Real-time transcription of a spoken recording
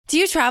Do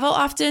you travel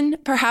often,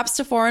 perhaps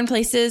to foreign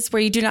places where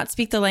you do not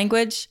speak the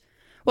language?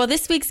 Well,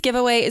 this week's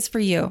giveaway is for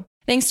you.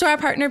 Thanks to our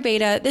partner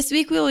Beta, this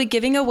week we will be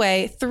giving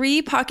away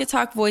 3 Pocket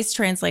Talk voice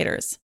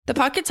translators. The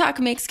Pocket Talk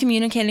makes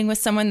communicating with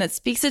someone that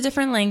speaks a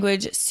different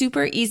language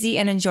super easy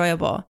and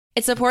enjoyable.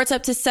 It supports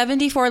up to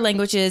 74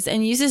 languages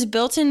and uses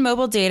built-in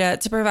mobile data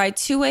to provide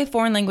two-way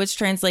foreign language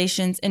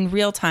translations in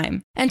real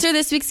time. Enter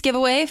this week's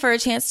giveaway for a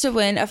chance to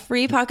win a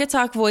free Pocket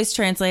Talk voice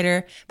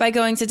translator by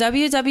going to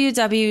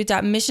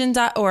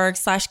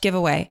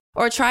www.mission.org/giveaway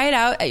or try it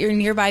out at your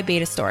nearby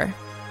Beta store.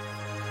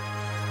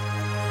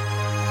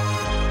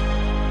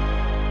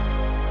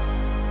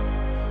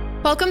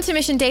 Welcome to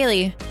Mission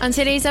Daily. On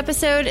today's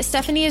episode,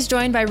 Stephanie is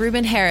joined by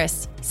Ruben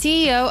Harris,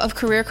 CEO of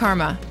Career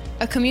Karma,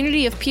 a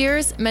community of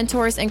peers,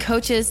 mentors, and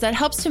coaches that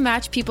helps to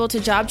match people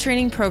to job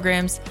training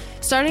programs,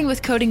 starting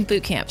with coding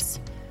bootcamps.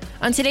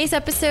 On today's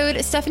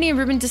episode, Stephanie and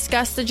Ruben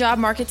discuss the job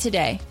market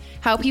today,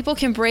 how people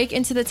can break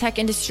into the tech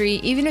industry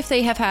even if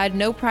they have had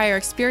no prior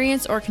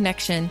experience or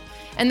connection,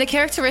 and the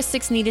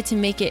characteristics needed to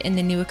make it in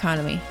the new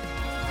economy.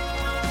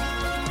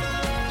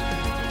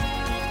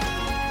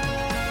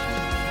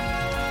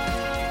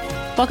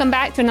 Welcome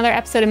back to another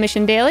episode of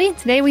Mission Daily.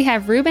 Today we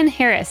have Ruben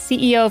Harris,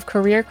 CEO of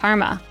Career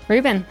Karma.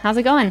 Ruben, how's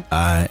it going?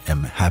 I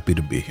am happy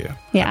to be here.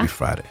 Yeah. Happy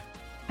Friday.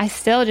 I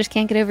still just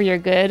can't get over your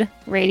good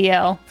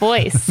radio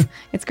voice.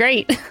 It's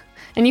great.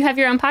 And you have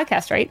your own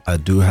podcast, right? I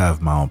do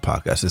have my own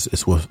podcast.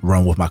 It's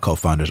run with my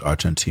co-founders,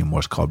 Archer and Timur.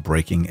 It's called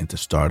Breaking Into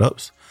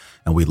Startups.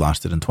 And we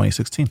launched it in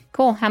 2016.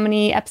 Cool. How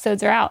many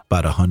episodes are out?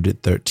 About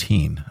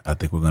 113. I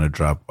think we're going to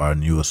drop our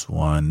newest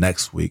one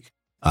next week.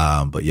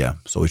 But yeah,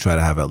 so we try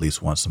to have at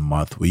least once a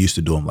month. We used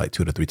to do them like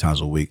 2 to 3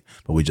 times a week,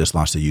 but we just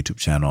launched a YouTube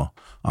channel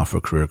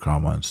for Career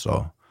Karma. And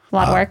so a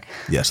lot of work.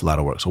 Yes, a lot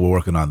of work. So we're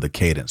working on the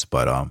cadence,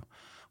 but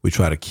we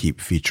try to keep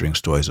featuring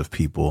stories of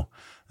people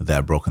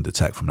that broke into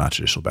tech from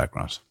non-traditional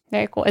backgrounds.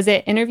 Very cool. Is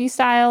it interview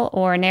style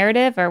or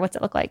narrative, or what's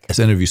it look like? It's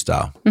interview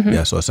style. Mm-hmm.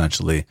 Yeah. So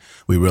essentially,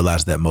 we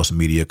realized that most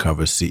media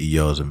covers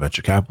CEOs and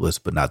venture capitalists,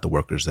 but not the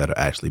workers that are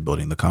actually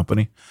building the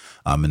company.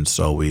 And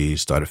so we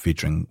started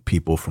featuring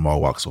people from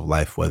all walks of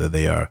life, whether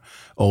they are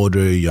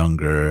older,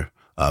 younger,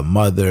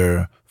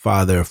 mother,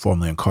 father,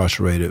 formerly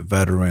incarcerated,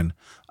 veteran.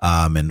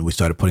 And we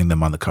started putting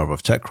them on the cover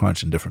of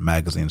TechCrunch and different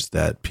magazines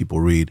that people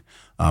read.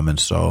 And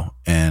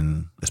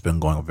it's been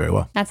going very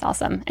well. That's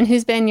awesome. And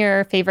who's been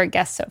your favorite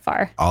guest so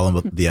far? All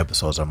of the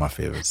episodes are my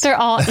favorites. They're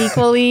all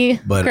equally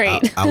but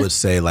great. I would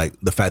say like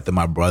the fact that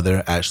my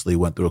brother actually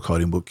went through a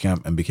coding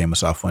bootcamp and became a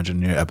software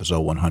engineer, episode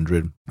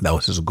 100, that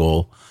was his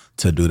goal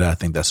to do that. I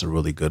think that's a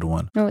really good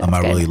one. Oh, I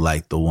really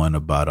like the one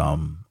about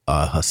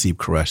Hasib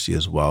Qureshi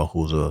as well,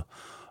 who's a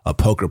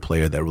poker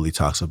player that really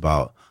talks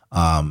about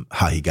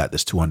how he got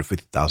this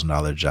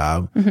 $250,000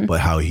 job, mm-hmm. but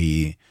how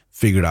he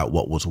figured out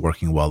what was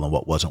working well and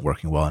what wasn't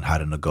working well and how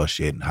to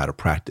negotiate and how to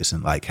practice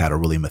and like had a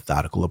really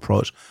methodical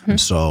approach. Mm-hmm. And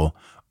so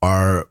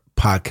our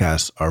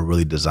podcasts are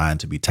really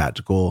designed to be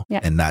tactical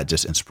and not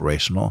just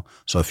inspirational.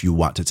 So if you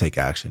want to take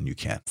action, you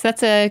can. So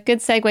that's a good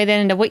segue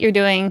then into what you're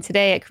doing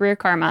today at Career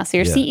Karma. So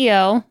you're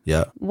CEO.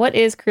 Yeah. What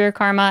is Career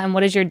Karma and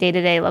what does your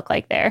day-to-day look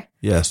like there?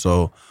 Yeah.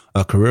 So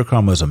Career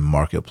Karma is a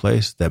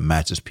marketplace that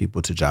matches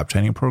people to job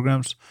training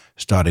programs,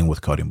 starting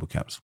with coding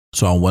bootcamps.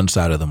 So on one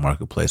side of the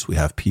marketplace, we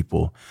have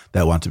people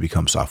that want to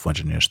become software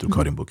engineers through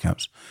coding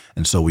bootcamps.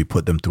 And so we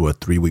put them through a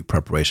 3-week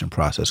preparation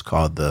process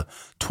called the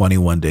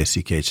 21-Day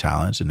CK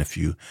Challenge. And if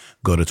you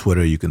go to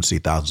Twitter, you can see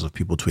thousands of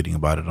people tweeting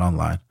about it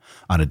online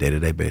on a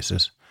day-to-day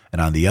basis.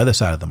 And on the other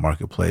side of the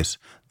marketplace,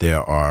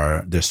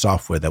 there's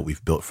software that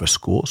we've built for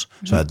schools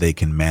so that they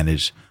can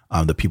manage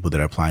the people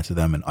that are applying to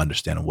them and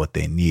understand what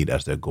they need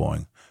as they're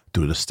going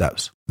through the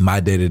steps. My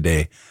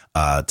day-to-day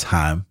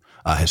time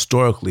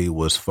historically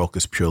was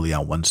focused purely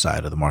on one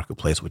side of the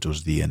marketplace, which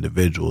was the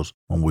individuals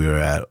when we were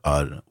at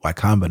Y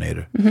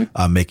Combinator,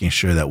 making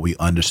sure that we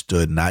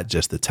understood not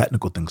just the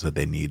technical things that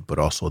they need, but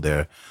also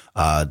their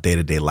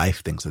day-to-day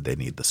life things that they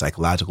need, the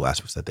psychological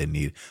aspects that they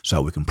need, so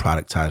that we can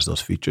productize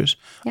those features.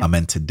 Yeah.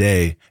 And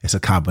today it's a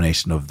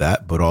combination of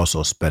that, but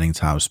also spending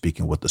time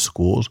speaking with the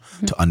schools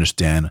to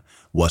understand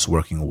what's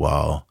working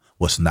well,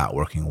 what's not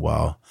working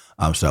well,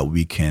 so that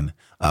we can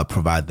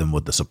provide them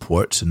with the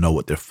support to know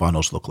what their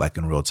funnels look like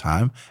in real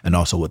time and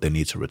also what they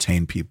need to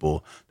retain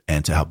people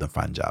and to help them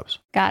find jobs.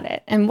 Got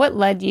it. And what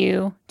led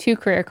you to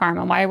Career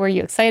Karma? Why were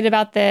you excited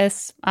about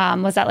this?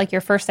 Was that like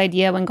your first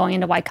idea when going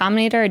into Y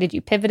Combinator, or did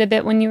you pivot a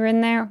bit when you were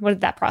in there? What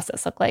did that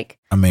process look like?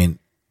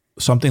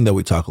 Something that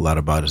we talk a lot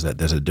about is that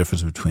there's a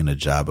difference between a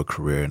job, a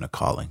career, and a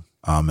calling.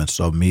 And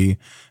so me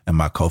and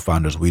my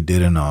co-founders, we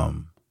didn't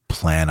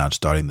plan on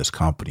starting this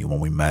company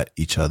when we met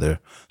each other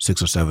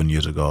 6 or 7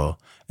 years ago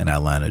in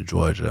Atlanta,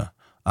 Georgia.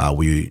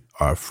 We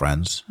are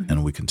friends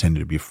and we continue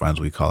to be friends.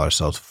 We call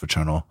ourselves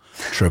fraternal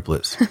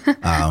triplets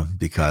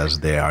because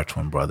they are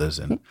twin brothers.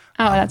 And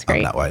that's great.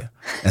 I'm not white.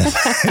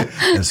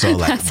 And so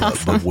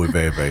but we're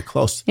very, very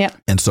close. Yep.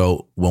 And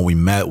so when we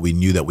met, we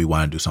knew that we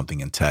wanted to do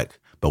something in tech,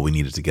 but we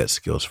needed to get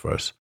skills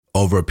first.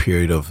 over a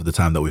period of the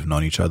time that we've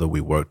known each other,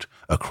 we worked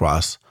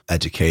across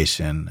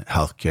education,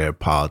 healthcare,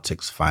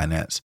 politics,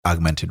 finance,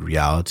 augmented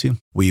reality.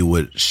 We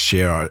would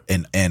share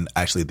and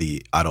actually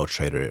the auto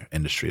trader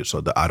industry.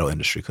 So the auto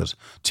industry, because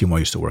Timur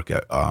used to work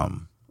at,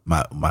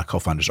 my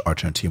co-founders,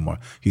 Archer and Timur,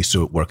 he used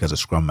to work as a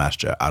scrum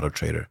master at auto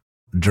trader.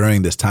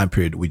 During this time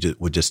period, we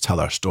would just tell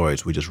our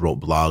stories. We just wrote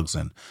blogs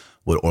and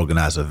would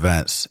organize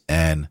events,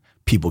 and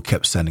people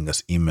kept sending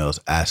us emails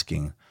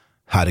asking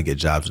how to get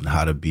jobs and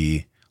how to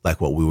be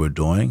like what we were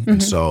doing. Mm-hmm.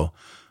 And so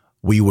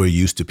we were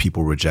used to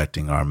people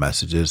rejecting our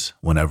messages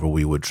whenever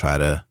we would try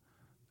to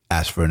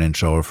ask for an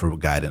intro or for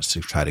guidance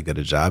to try to get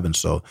a job. And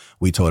so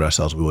we told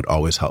ourselves we would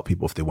always help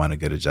people if they want to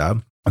get a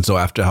job. And so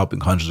after helping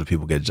hundreds of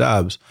people get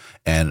jobs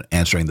and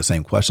answering the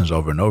same questions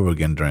over and over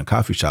again during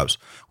coffee shops,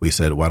 we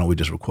said, why don't we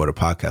just record a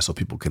podcast so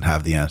people can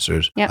have the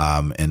answers,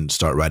 and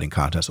start writing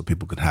content so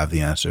people could have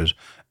the answers,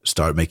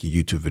 start making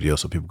YouTube videos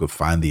so people could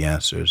find the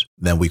answers.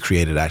 Then we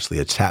created actually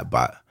a chat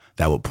bot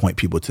that would point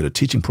people to the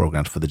teaching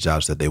programs for the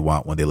jobs that they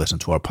want when they listen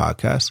to our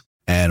podcast.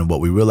 And what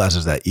we realized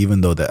is that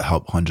even though that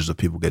helped hundreds of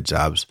people get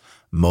jobs,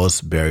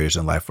 most barriers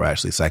in life are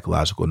actually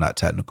psychological, not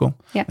technical.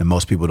 Yeah. And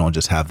most people don't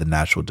just have the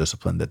natural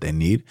discipline that they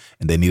need.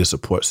 And they need a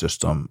support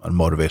system, a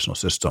motivational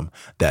system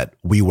that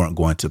we weren't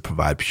going to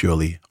provide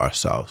purely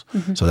ourselves.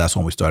 Mm-hmm. So that's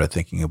when we started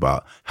thinking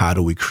about how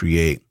do we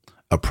create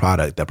a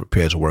product that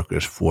prepares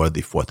workers for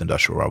the fourth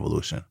industrial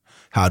revolution?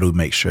 How do we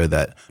make sure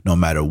that no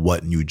matter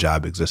what new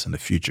job exists in the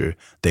future,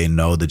 they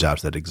know the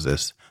jobs that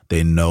exist,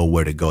 they know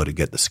where to go to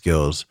get the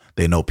skills,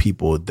 they know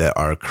people that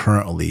are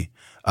currently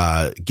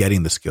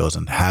getting the skills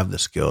and have the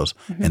skills,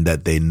 mm-hmm. and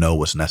that they know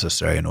what's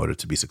necessary in order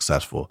to be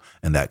successful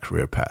in that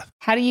career path.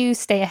 How do you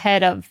stay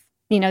ahead of,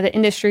 the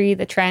industry,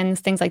 the trends,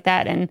 things like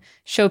that, and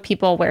show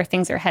people where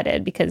things are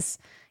headed? Because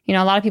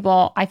a lot of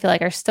people, I feel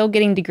like, are still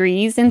getting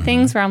degrees in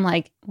things where I'm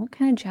like, what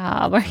kind of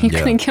job are you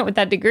going to get with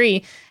that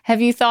degree? Have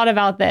you thought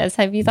about this?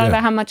 Have you thought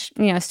about how much,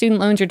 student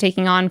loans you're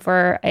taking on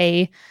for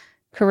a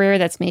career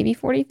that's maybe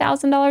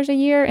 $40,000 a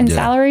year in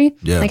salary?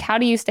 Yeah. Like, how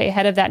do you stay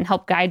ahead of that and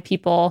help guide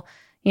people,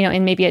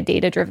 in maybe a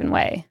data-driven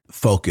way?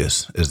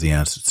 Focus is the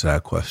answer to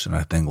that question.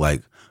 I think,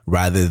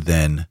 rather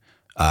than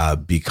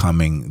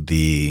becoming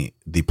the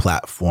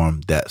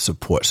platform that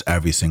supports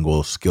every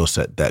single skill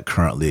set that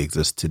currently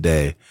exists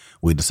today,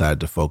 we decided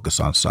to focus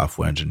on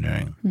software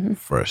engineering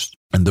first.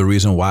 And the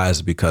reason why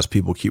is because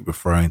people keep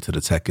referring to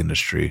the tech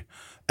industry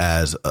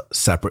as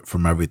separate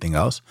from everything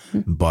else,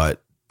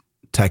 but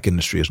tech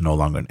industry is no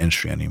longer an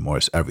industry anymore.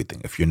 It's everything.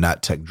 If you're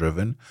not tech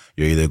driven,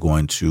 you're either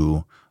going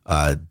to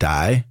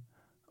die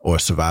or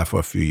survive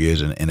for a few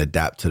years and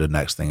adapt to the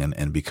next thing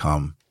and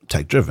become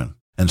tech driven.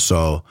 And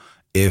so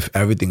if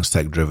everything's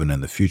tech driven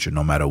in the future,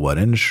 no matter what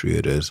industry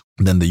it is,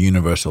 then the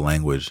universal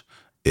language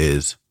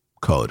is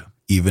code.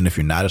 Even if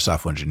you're not a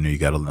software engineer, you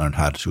got to learn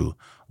how to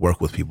work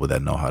with people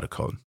that know how to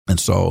code. And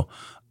so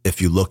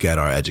if you look at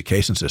our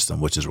education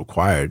system, which is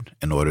required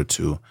in order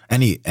to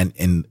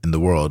in the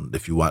world,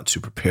 if you want to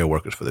prepare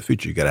workers for the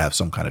future, you got to have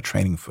some kind of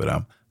training for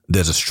them.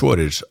 There's a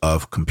shortage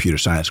of computer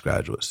science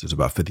graduates. There's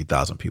about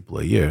 50,000 people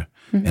a year,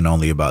 and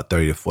only about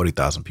 30 to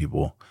 40,000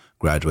 people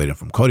graduating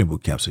from coding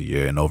bootcamps a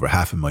year, and over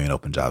 500,000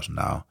 open jobs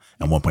now,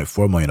 and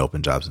 1.4 million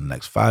open jobs in the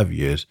next 5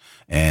 years.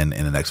 And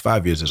in the next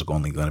 5 years, there's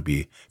only going to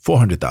be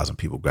 400,000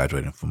 people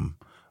graduating from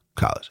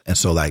college. And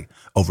so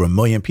over 1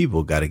 million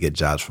people got to get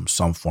jobs from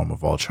some form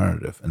of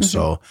alternative. And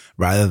so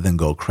rather than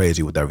go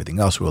crazy with everything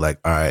else, we were like,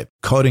 all right,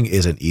 coding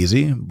isn't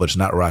easy, but it's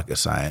not rocket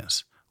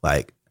science.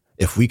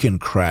 If we can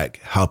crack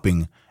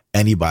helping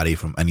anybody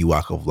from any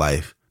walk of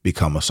life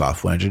become a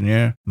software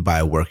engineer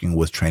by working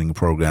with training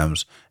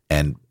programs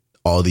and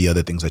all the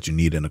other things that you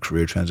need in a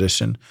career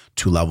transition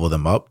to level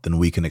them up, then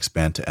we can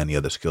expand to any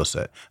other skill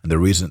set. And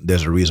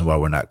there's a reason why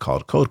we're not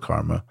called Code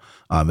Karma,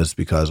 is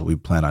because we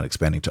plan on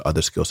expanding to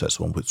other skill sets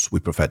when we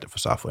perfect it for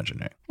software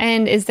engineering.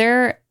 And is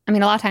there, a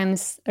lot of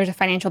times there's a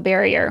financial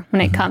barrier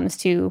when it comes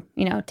to,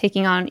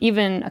 taking on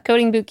even a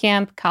coding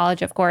bootcamp,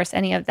 college, of course,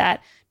 any of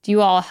that. Do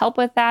you all help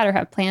with that or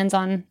have plans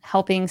on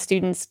helping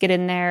students get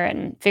in there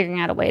and figuring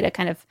out a way to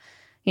kind of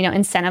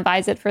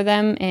incentivize it for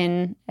them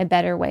in a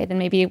better way than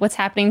maybe what's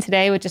happening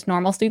today with just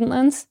normal student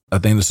loans? I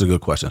think this is a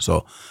good question.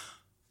 So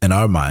in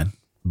our mind,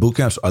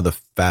 bootcamps are the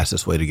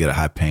fastest way to get a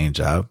high paying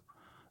job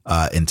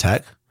in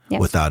tech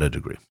without a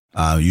degree.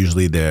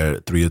 Usually they're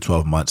 3 to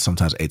 12 months,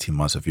 sometimes 18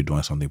 months if you're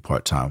doing something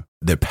part-time.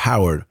 They're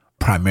powered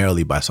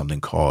primarily by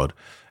something called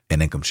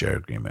an income share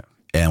agreement.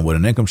 And what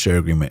an income share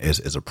agreement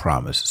is a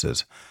promise. It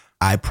says,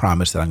 I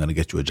promise that I'm going to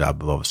get you a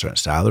job above a certain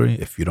salary.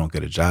 If you don't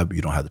get a job,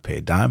 you don't have to pay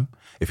a dime.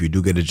 If you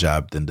do get a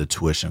job, then the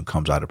tuition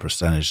comes out a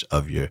percentage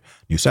of your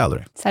new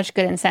salary. Such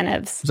good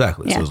incentives.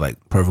 Exactly. Yeah. So it's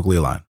perfectly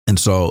aligned. And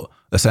so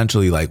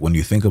essentially, when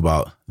you think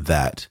about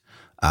that,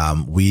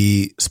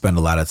 we spend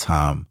a lot of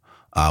time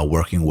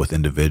working with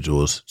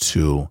individuals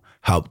to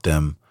help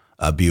them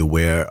be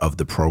aware of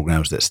the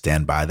programs that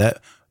stand by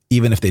that.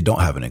 even if they don't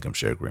have an income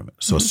share agreement.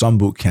 So some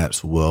boot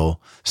camps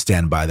will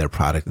stand by their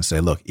product and say,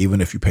 look,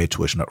 even if you pay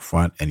tuition up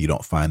front and you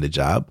don't find a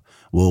job,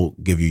 we'll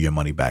give you your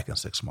money back in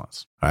 6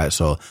 months. All right.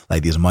 So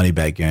like these money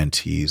back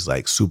guarantees,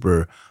 like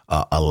super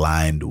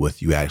aligned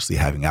with you actually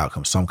having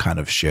outcomes, some kind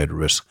of shared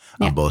risk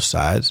on both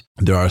sides.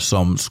 There are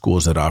some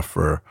schools that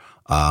offer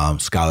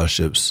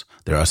scholarships.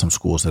 There are some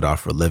schools that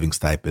offer living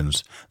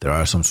stipends. There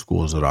are some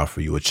schools that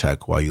offer you a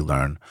check while you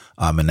learn.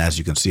 And as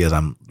you can see, as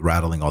I'm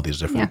rattling all these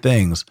different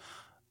things,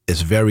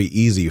 it's very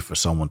easy for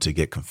someone to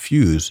get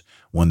confused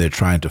when they're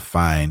trying to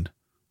find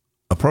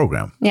a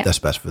program that's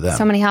best for them.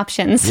 So many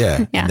options.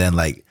 Yeah. And then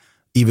like,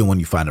 even when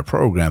you find a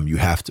program, you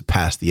have to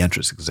pass the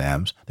entrance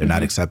exams. They're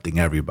not accepting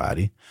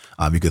everybody.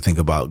 You could think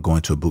about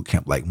going to a boot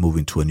camp, like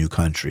moving to a new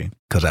country,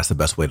 because that's the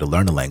best way to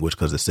learn a language,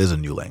 because this is a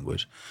new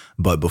language.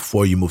 But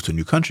before you move to a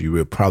new country, you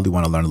would probably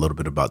want to learn a little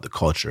bit about the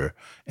culture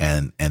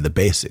and the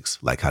basics,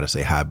 like how to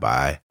say hi,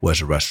 bye, where's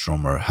the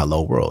restroom, or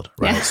hello world,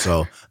 right? Yeah.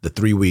 So the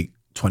 3-week,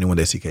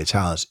 21-day CK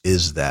challenge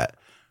is that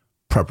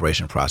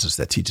preparation process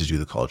that teaches you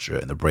the culture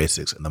and the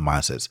basics and the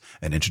mindsets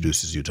and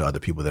introduces you to other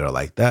people that are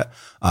like that,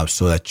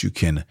 so that you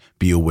can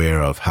be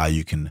aware of how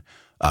you can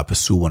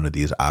pursue one of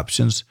these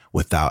options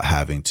without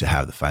having to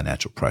have the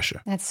financial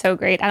pressure. That's so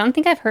great. I don't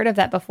think I've heard of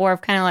that before,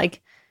 of kind of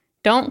like,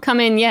 don't come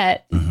in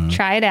yet,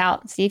 try it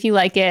out, see if you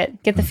like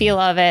it, get the feel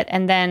of it,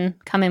 and then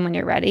come in when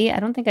you're ready. I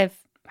don't think I've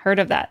heard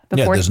of that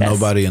before. Yeah, there's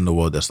nobody in the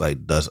world that's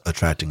like does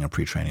attracting and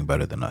pre-training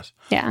better than us.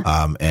 Yeah.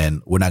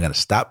 And we're not going to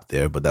stop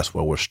there, but that's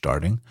where we're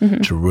starting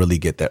to really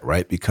get that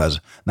right,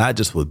 because not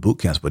just with boot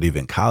camps, but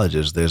even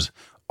colleges, there's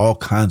all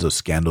kinds of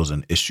scandals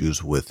and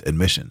issues with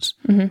admissions,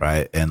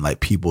 right? And like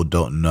people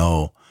don't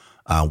know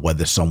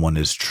whether someone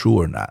is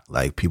true or not.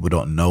 Like people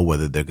don't know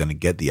whether they're going to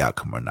get the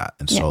outcome or not.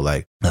 And so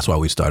like, that's why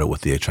we started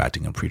with the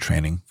attracting and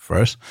pre-training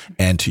first.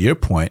 And to your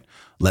point,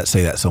 let's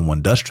say that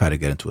someone does try to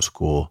get into a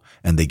school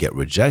and they get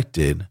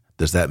rejected.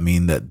 Does that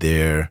mean that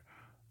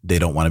they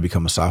don't want to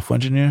become a software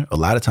engineer? A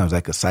lot of times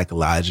that could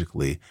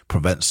psychologically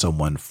prevent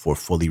someone from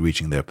fully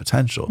reaching their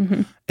potential.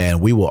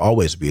 And we will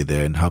always be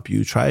there and help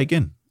you try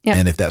again. Yep.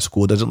 And if that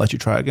school doesn't let you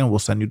try again, we'll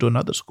send you to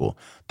another school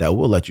that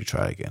will let you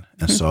try again.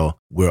 And so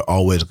we're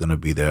always going to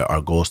be there.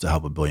 Our goal is to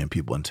help 1 billion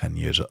people in 10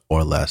 years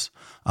or less.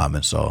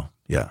 And so,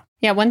 yeah.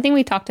 Yeah, one thing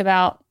we talked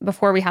about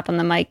before we hopped on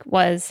the mic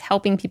was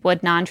helping people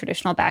with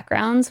non-traditional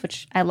backgrounds,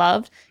 which I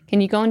loved. Can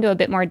you go into a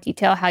bit more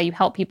detail how you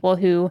help people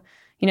who,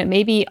 you know,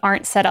 maybe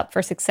aren't set up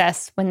for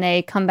success when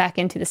they come back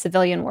into the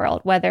civilian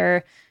world,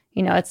 whether,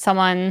 you know, it's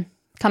someone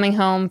coming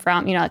home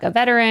from, you know, like a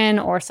veteran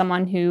or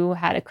someone who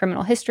had a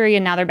criminal history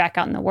and now they're back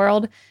out in the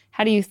world?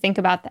 How do you think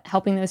about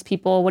helping those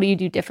people? What do you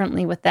do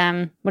differently with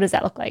them? What does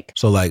that look like?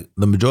 So like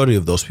the majority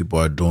of those people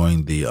are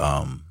doing the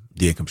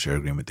income share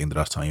agreement thing that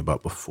I was telling you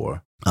about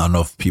before. I don't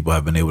know if people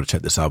have been able to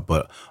check this out,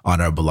 but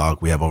on our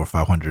blog, we have over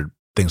 500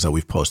 things that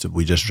we've posted.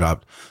 We just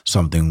dropped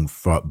something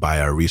by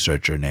our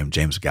researcher named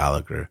James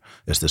Gallagher.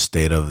 It's the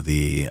State of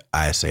the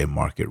ISA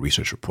Market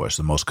Research Report. It's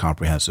the most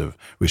comprehensive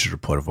research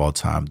report of all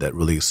time that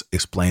really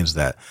explains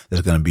that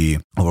there's going to be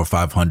over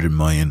 500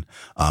 million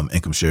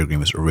income share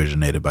agreements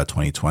originated by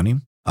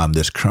 2020.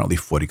 There's currently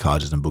 40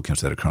 colleges and boot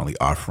camps that are currently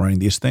offering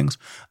these things.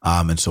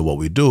 And so what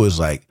we do is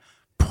like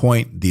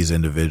point these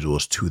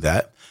individuals to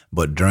that.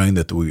 But during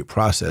the 3-week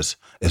process,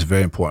 it's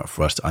very important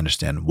for us to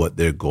understand what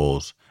their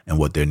goals and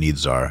what their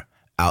needs are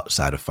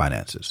outside of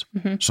finances.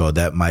 So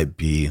that might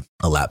be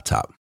a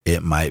laptop.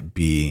 It might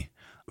be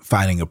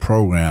finding a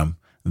program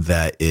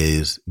that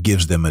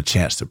gives them a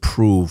chance to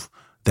prove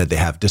that they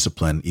have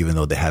discipline, even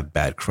though they have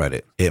bad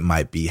credit. It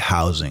might be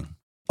housing,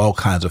 all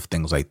kinds of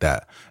things like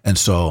that. And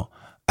so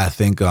I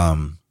think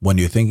when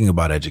you're thinking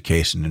about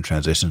education and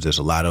transitions, there's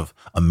a lot of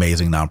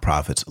amazing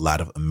nonprofits, a lot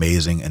of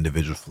amazing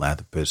individual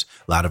philanthropists,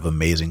 a lot of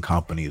amazing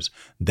companies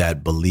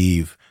that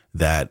believe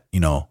that, you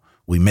know,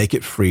 we make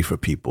it free for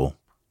people,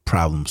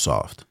 problem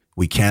solved.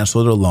 We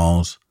cancel their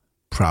loans,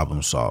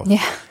 problem solved.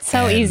 Yeah,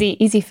 so and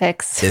easy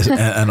fix.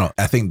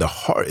 I think the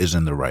heart is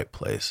in the right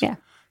place. Yeah.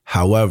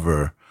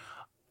 However,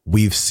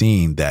 we've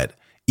seen that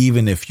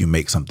even if you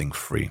make something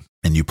free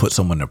and you put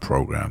someone in a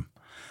program,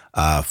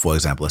 for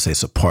example, let's say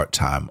it's a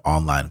part-time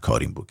online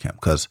coding bootcamp,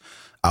 because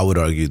I would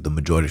argue the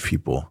majority of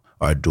people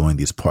are doing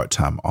these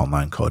part-time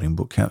online coding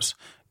bootcamps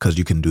because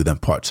you can do them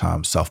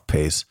part-time,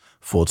 self-paced,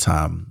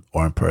 full-time,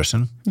 or in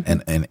person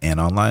and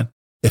online.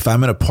 If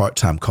I'm in a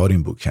part-time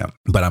coding bootcamp,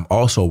 but I'm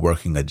also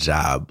working a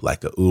job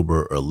like a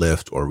Uber or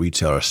Lyft or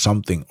retail or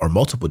something, or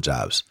multiple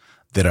jobs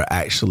that are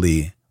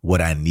actually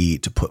what I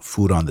need to put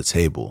food on the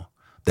table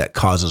that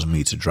causes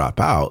me to drop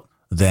out,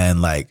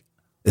 then like,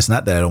 it's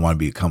not that I don't want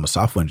to become a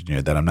software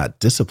engineer, that I'm not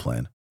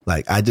disciplined.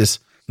 Like I just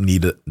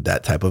need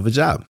that type of a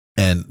job.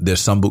 And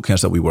there's some boot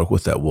camps that we work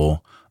with that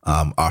will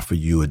offer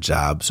you a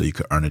job so you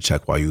can earn a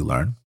check while you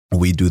learn.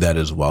 We do that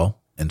as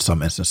well in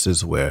some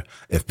instances where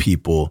if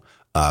people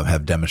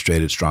have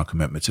demonstrated strong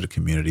commitment to the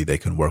community, they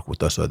can work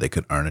with us so they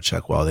can earn a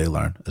check while they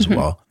learn as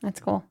well. That's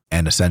cool.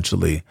 And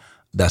essentially,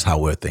 that's how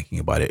we're thinking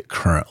about it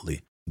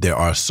currently. There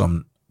are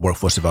some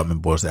workforce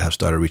development boards that have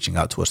started reaching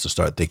out to us to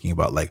start thinking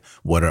about like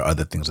what are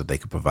other things that they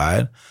could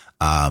provide.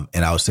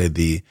 And I would say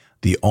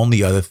the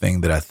only other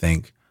thing that I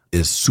think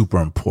is super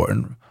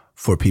important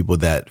for people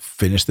that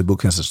finish the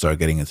bootcamps and start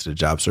getting into the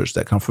job search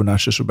that come from a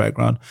non-traditional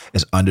background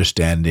is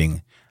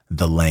understanding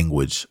the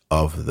language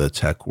of the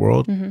tech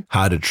world,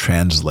 how to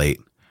translate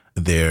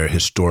their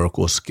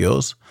historical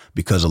skills,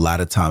 because a lot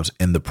of times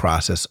in the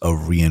process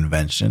of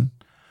reinvention,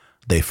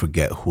 they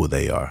forget who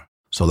they are.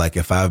 So like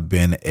if I've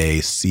been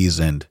a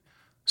seasoned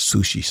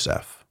sushi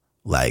chef,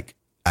 like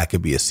I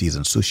could be a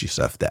seasoned sushi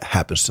chef that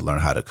happens to learn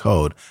how to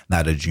code,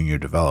 not a junior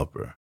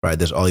developer, right?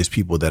 There's all these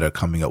people that are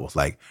coming up with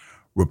like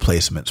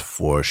replacements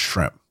for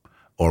shrimp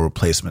or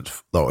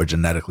replacements or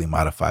genetically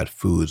modified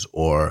foods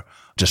or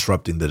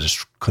disrupting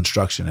the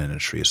construction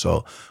industry.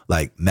 So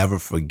like never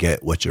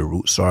forget what your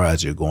roots are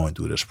as you're going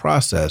through this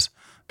process,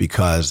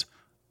 because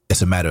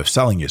it's a matter of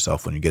selling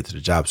yourself when you get to the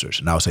job search.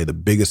 And I would say the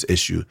biggest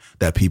issue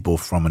that people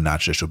from a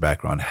non-traditional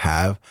background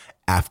have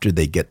after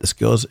they get the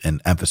skills,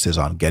 and emphasis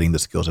on getting the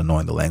skills and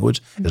knowing the language,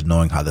 is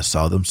knowing how to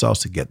sell themselves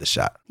to get the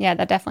shot. Yeah,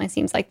 that definitely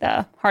seems like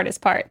the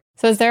hardest part.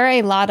 So is there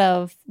a lot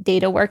of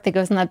data work that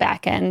goes in the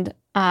back end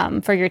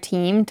for your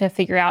team to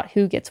figure out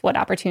who gets what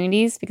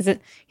opportunities? Because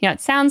it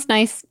sounds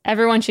nice.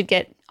 Everyone should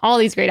get all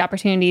these great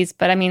opportunities.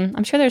 But I mean,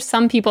 I'm sure there's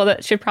some people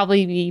that should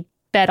probably be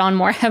bet on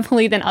more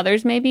heavily than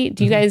others maybe.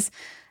 Do you guys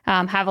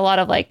have a lot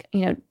of like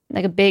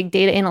a big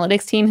data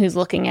analytics team who's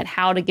looking at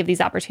how to give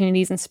these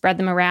opportunities and spread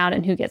them around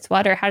and who gets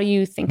what? Or how do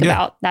you think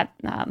about that?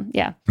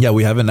 Yeah,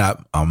 we have an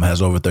app,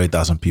 has over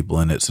 30,000 people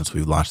in it since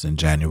we launched in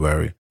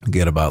January. We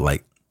get about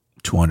like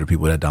 200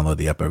 people that download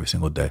the app every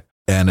single day.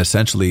 And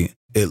essentially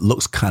it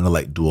looks kind of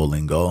like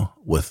Duolingo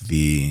with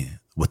the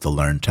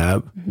Learn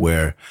tab,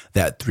 where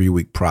that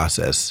 3-week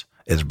process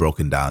is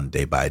broken down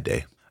day by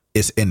day.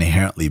 It's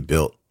inherently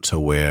built to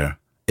where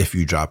if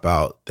you drop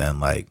out, then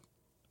like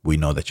we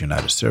know that you're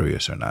not as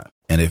serious or not.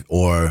 And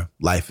or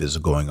life is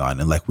going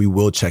on. And like we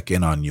will check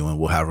in on you and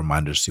we'll have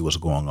reminders to see what's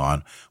going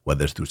on,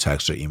 whether it's through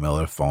text or email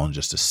or phone,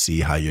 just to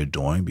see how you're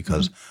doing,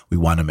 because we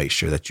want to make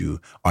sure that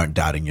you aren't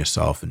doubting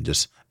yourself and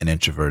just an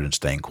introvert and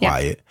staying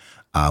quiet,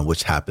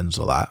 which happens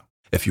a lot.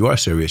 If you are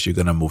serious, you're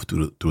going to move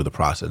through the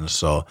process. And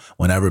so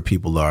whenever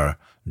people are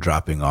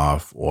dropping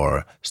off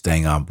or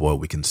staying on board,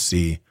 we can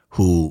see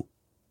who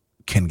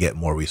can get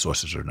more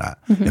resources or not.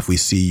 If we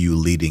see you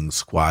leading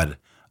squad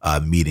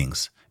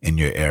meetings in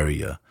your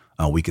area,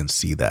 we can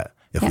see that.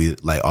 If we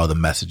like all the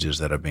messages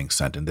that are being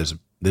sent, and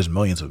there's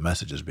millions of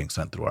messages being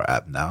sent through our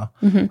app now.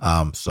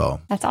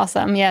 So that's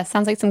awesome. Yeah,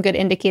 sounds like some good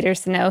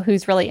indicators to know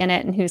who's really in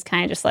it and who's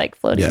kind of just like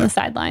floating on the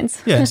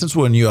sidelines. And since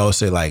we're new, I would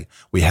say like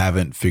we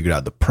haven't figured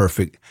out the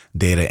perfect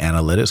data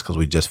analytics because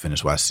we just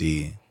finished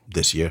YC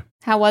this year.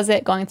 How was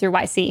it going through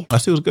YC?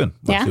 YC was good.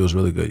 YC was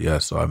really good. Yeah.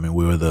 So I mean,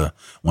 we were the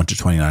 1 to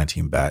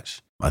 2019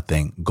 batch. I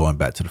think going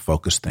back to the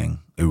focus thing,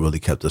 it really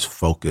kept us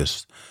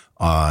focused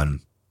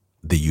on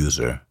the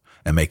user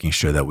and making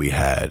sure that we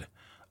had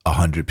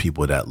 100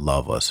 people that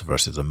love us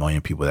versus 1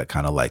 million people that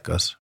kind of like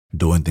us,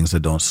 doing things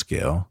that don't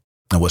scale.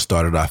 And what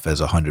started off as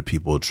 100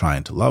 people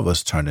trying to love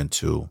us turned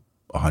into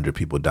 100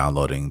 people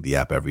downloading the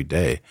app every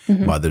day.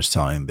 Mothers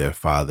telling their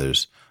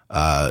fathers,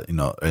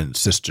 and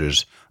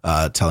sisters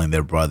telling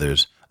their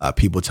brothers,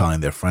 people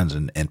telling their friends,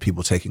 and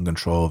people taking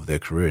control of their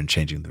career and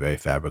changing the very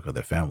fabric of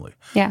their family.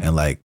 And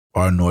like,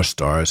 our North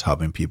Star is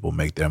helping people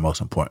make their most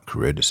important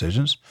career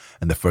decisions.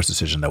 And the first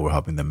decision that we're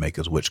helping them make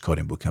is which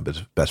coding bootcamp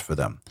is best for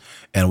them.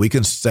 And we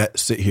can sit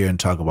here and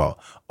talk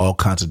about all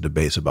kinds of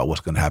debates about what's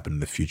going to happen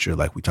in the future,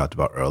 like we talked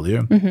about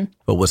earlier.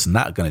 But what's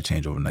not going to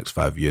change over the next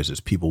 5 years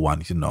is people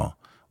wanting to know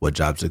what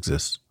jobs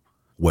exist,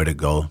 where to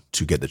go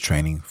to get the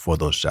training for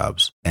those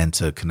jobs, and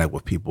to connect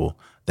with people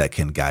that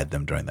can guide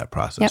them during that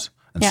process.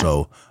 And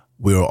so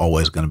we're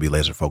always going to be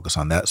laser focused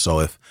on that. So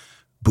if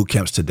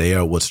bootcamps today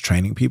are what's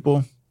training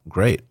people,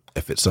 great.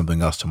 If it's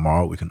something else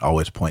tomorrow, we can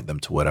always point them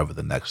to whatever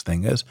the next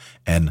thing is.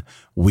 And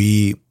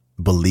we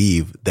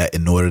believe that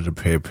in order to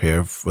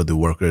prepare for the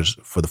workers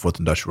for the fourth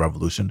industrial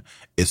revolution,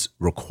 it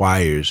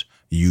requires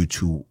you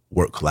to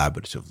work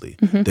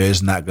collaboratively.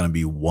 There's not going to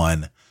be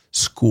one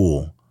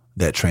school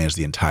that trains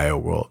the entire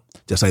world.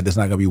 Just like there's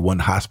not going to be one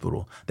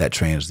hospital that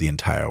trains the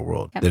entire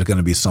world. There's going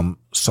to be some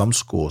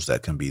schools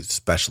that can be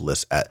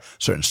specialists at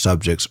certain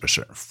subjects or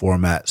certain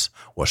formats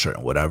or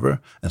certain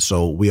whatever. And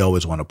so we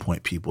always want to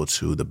point people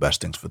to the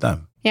best things for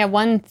them. Yeah,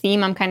 one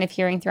theme I'm kind of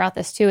hearing throughout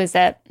this too is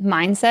that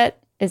mindset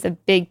is a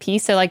big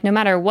piece. So like no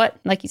matter what,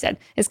 like you said,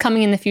 is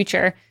coming in the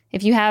future,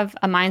 if you have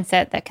a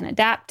mindset that can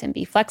adapt and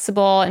be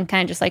flexible and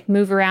kind of just like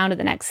move around to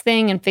the next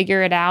thing and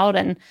figure it out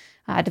and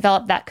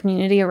develop that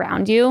community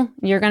around you,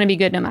 you're going to be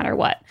good no matter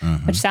what,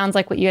 which sounds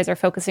like what you guys are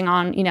focusing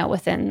on,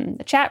 within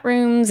the chat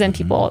rooms and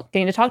people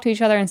getting to talk to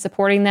each other and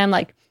supporting them.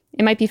 Like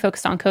it might be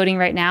focused on coding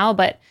right now,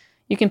 but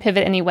you can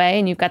pivot anyway.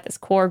 And you've got this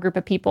core group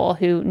of people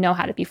who know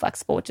how to be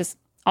flexible, which is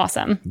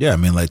awesome. Yeah. I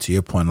mean, like to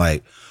your point,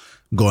 like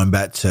going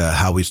back to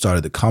how we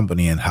started the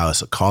company and how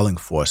it's a calling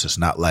for us, it's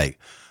not like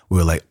we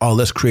were like, oh,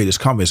 let's create this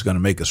company. It's going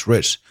to make us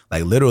rich.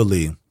 Like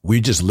literally,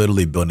 we're just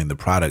literally building the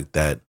product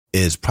that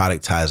is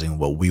productizing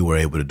what we were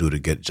able to do to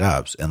get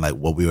jobs and like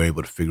what we were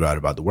able to figure out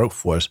about the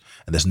workforce.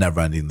 And this never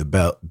ending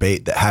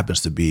debate that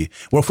happens to be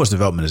workforce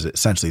development is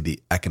essentially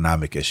the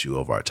economic issue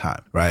of our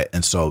time, right?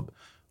 And so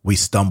we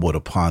stumbled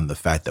upon the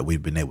fact that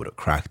we've been able to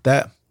crack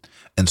that.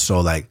 And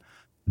so like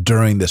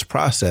during this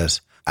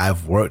process,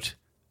 I've worked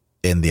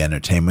in the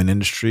entertainment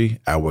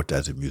industry. I worked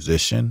as a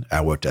musician. I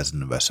worked as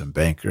an investment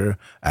banker.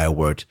 I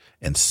worked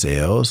in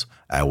sales.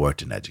 I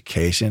worked in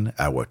education.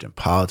 I worked in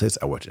politics.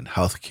 I worked in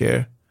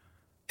healthcare.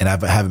 And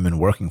I haven't been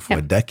working for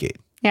a decade.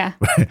 Yeah.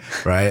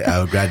 Right.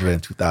 I graduated in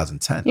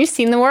 2010. You've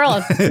seen the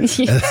world. and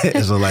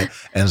so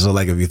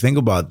like, if you think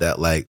about that,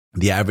 like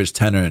the average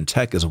tenure in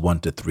tech is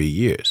 1 to 3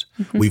 years.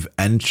 Mm-hmm. We've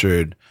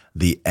entered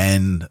the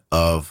end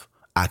of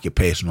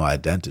occupational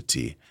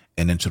identity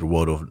and into the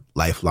world of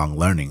lifelong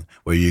learning,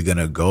 where you're going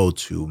to go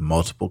to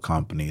multiple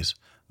companies,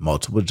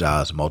 multiple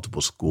jobs,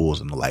 multiple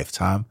schools in a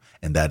lifetime.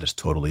 And that is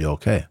totally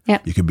okay.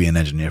 Yep. You could be an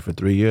engineer for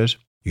 3 years.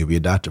 You could be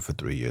a doctor for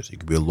 3 years. You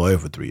could be a lawyer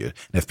for 3 years.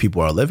 And if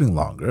people are living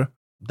longer,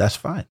 that's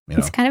fine. You know?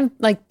 It's kind of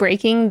like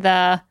breaking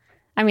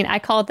I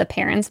call it the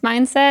parents'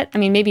 mindset. I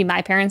mean, maybe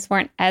my parents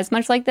weren't as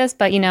much like this,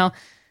 but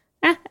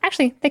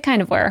actually they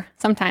kind of were.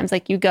 Sometimes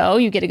like you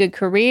get a good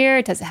career.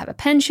 It doesn't have a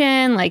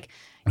pension. Like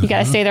you got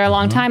to stay there a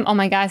long time. Oh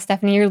my gosh,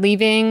 Stephanie, you're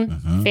leaving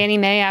Fannie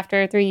Mae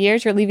after 3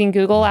 years. You're leaving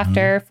Google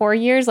after 4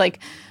 years. Like,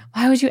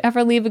 why would you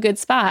ever leave a good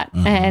spot?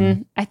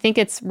 And I think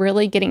it's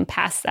really getting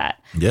past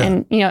that. Yeah.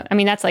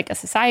 And, that's like a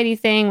society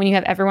thing when you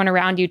have everyone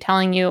around you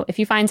telling you, if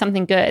you find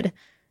something good,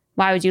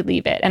 why would you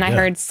leave it? And I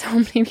heard so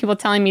many people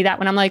telling me that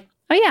when I'm like,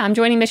 oh yeah, I'm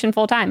joining Mission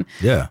full time.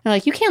 Yeah. They're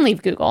like, you can't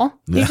leave Google.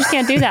 You just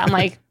can't do that. I'm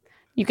like,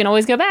 you can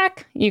always go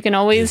back. You can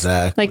always,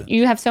 like,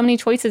 you have so many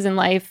choices in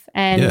life.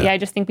 And I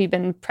just think we've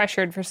been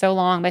pressured for so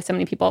long by so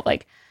many people.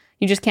 Like,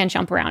 you just can't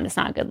jump around. It's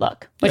not a good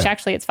look, which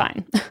actually it's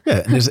fine.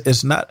 And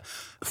it's not,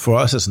 for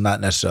us, it's not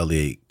necessarily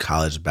a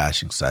college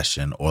bashing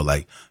session or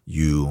like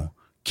you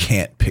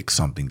can't pick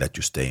something that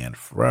you stay in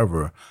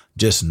forever.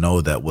 Just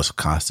know that what's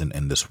constant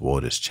in this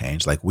world is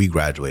change. Like we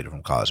graduated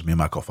from college. Me and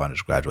my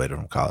co-founders graduated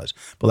from college.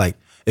 But like,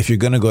 if you're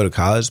going to go to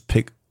college,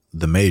 pick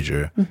the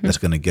major that's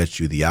going to get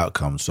you the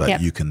outcome so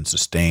that you can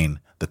sustain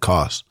the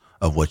cost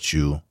of what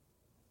you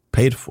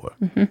paid for,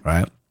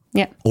 right?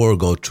 Yeah. Or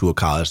go to a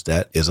college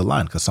that is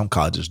aligned, because some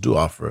colleges do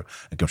offer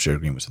income share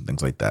agreements and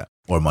things like that,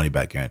 or money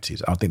back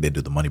guarantees. I don't think they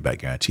do the money back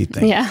guarantee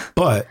thing. Yeah.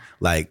 But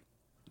like,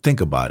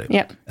 think about it.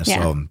 Yep. And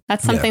so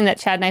that's something that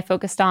Chad and I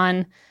focused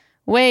on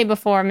way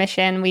before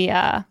Mission. We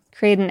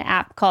created an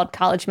app called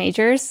College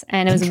Majors,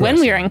 and it was when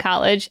we were in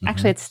college.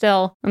 Actually, it's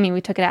still,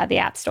 we took it out of the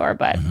App Store,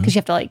 but because you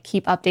have to like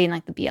keep updating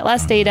like the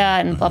BLS data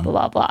and blah, blah,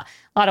 blah, blah.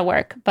 A lot of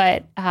work.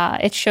 But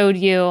it showed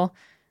you,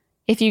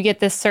 if you get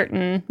this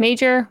certain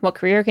major, what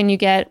career can you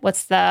get?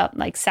 What's the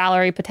like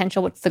salary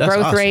potential? What's the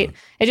growth rate?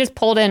 It just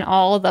pulled in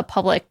all the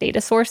public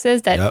data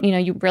sources that,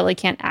 you really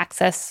can't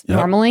access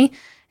normally,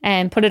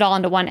 and put it all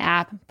into one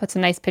app, put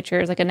some nice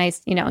pictures, like a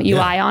nice, UI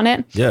on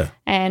it. Yeah.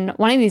 And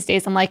one of these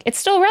days I'm like, it's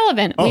still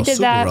relevant. We did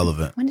that.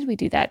 Relevant. When did we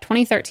do that?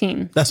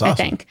 2013. That's awesome. I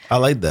think. I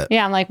like that.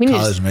 Yeah. I'm like, we need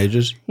college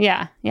majors.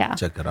 Yeah. Yeah.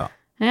 Check it out.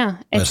 Yeah.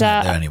 It's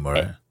not there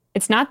anymore.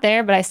 It's not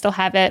there, but I still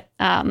have it.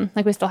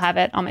 We still have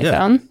it on my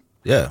phone.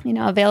 Yeah.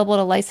 Available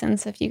to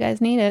license if you guys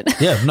need it.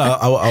 Yeah. No,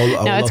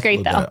 I'll no, it's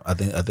great though. I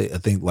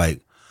think like,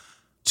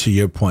 to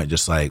your point,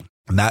 just like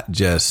not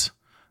just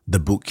the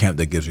boot camp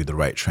that gives you the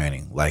right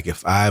training. Like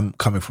if I'm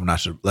coming from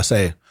let's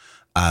say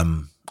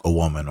I'm a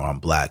woman or I'm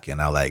Black and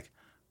I like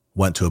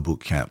went to a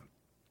boot camp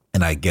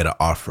and I get an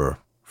offer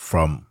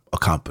from a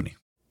company,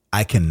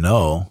 I can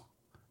know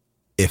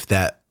if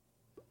that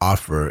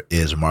offer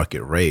is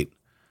market rate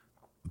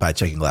by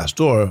checking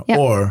Glassdoor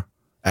or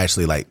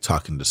actually like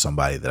talking to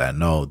somebody that I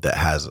know that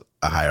has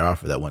a higher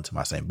offer that went to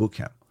my same boot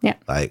camp. Yeah.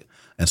 Like,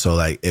 and so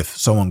like if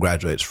someone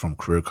graduates from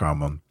Career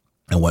Karma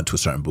and went to a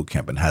certain boot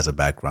camp and has a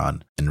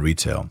background in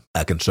retail,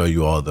 I can show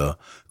you all the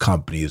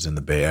companies in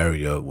the Bay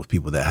Area with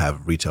people that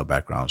have retail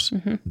backgrounds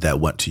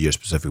that went to your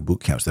specific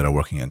boot camps that are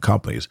working in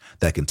companies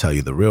that can tell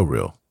you the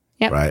real.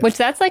 Yep. Right. Which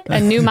that's like a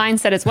new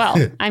mindset as well.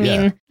 I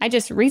mean, I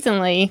just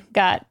recently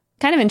got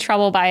kind of in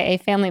trouble by a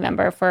family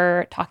member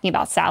for talking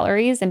about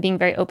salaries and being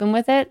very open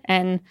with it.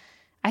 And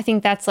I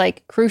think that's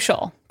like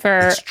crucial for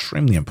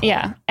extremely important.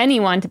 Yeah.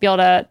 Anyone to be able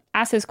to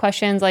ask those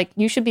questions. Like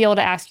you should be able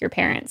to ask your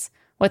parents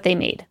what they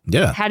made.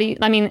 Yeah. How do you,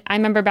 I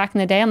remember back in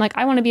the day, I'm like,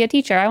 I want to be a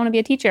teacher. I want to be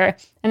a teacher.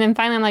 And then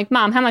finally I'm like,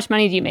 Mom, how much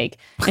money do you make?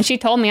 And she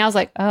told me, I was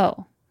like,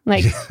 oh,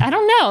 like, I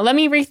don't know. Let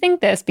me rethink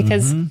this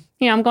because,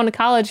 I'm going to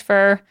college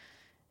for,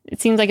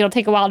 it seems like it'll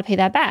take a while to pay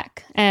that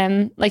back.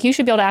 And like, you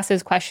should be able to ask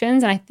those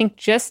questions. And I think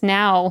just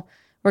now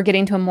we're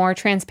getting to a more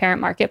transparent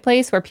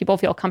marketplace where people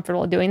feel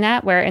comfortable doing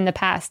that. Where in the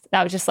past,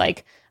 that was just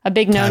like a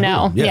big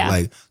no-no. Yeah.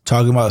 Like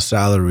talking about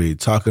salary,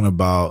 talking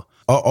about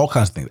all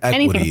kinds of things,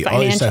 equity,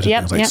 all these types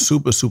of things, like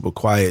super, super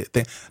quiet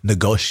thing,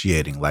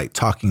 negotiating, like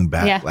talking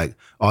back, like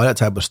all that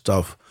type of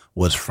stuff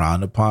was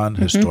frowned upon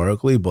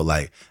historically. But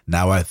like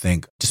now I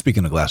think, just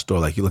speaking of Glassdoor,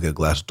 like you look at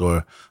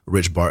Glassdoor,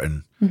 Rich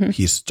Barton,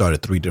 he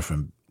started 3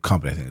 different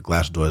companies, I think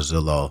Glassdoor,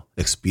 Zillow,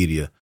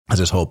 Expedia. has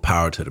this whole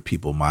power to the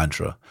people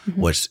mantra,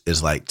 which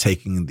is like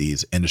taking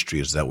these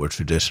industries that were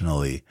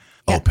traditionally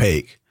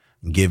opaque,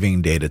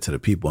 giving data to the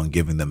people and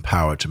giving them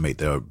power to make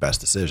their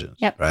best decisions.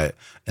 Right.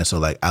 And so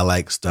like, I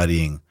like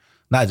studying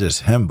not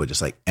just him, but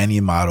just like any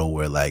model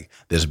where like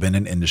there's been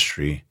an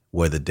industry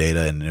where the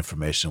data and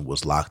information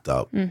was locked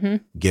up,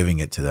 giving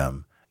it to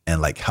them and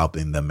like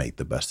helping them make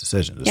the best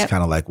decisions. It's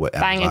kind of like what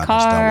Buying Amazon a car,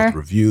 has done with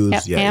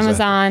reviews.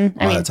 Amazon.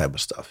 Exactly. All that type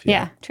of stuff.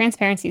 Yeah.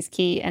 Transparency is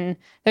key. And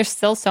there's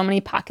still so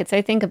many pockets,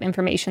 I think, of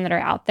information that are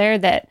out there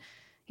that,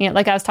 you know,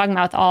 like I was talking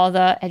about with all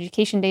the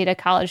education data,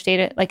 college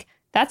data, like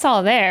that's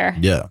all there.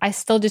 Yeah. I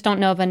still just don't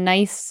know of a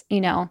nice, you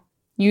know,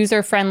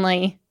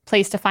 user-friendly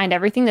place to find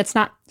everything that's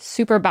not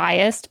super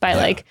biased by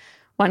like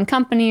one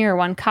company or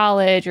one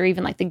college or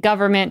even like the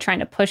government trying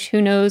to push who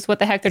knows what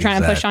the heck they're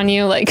trying to push on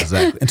you. Like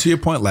Exactly. And to your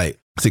point, like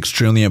it's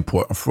extremely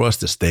important for us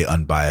to stay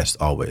unbiased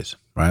always,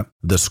 right?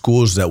 The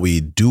schools that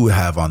we do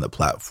have on the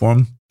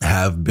platform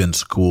have been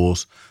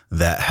schools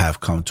that have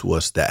come to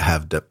us that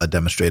have a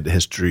demonstrated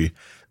history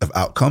of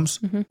outcomes.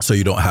 So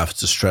you don't have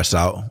to stress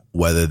out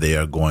whether they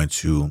are going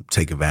to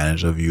take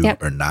advantage of you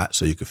or not.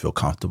 So you can feel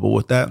comfortable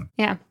with that.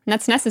 Yeah. And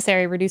that's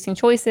necessary. Reducing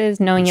choices,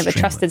 knowing you have a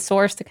trusted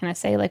source to kind of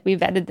say like, we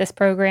vetted this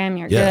program,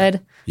 you're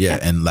good. Yeah.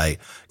 And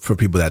like for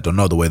people that don't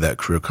know the way that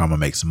Career Karma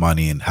makes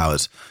money and how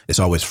it's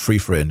always free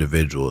for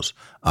individuals.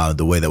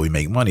 The way that we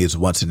make money is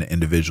once an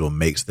individual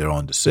makes their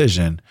own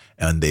decision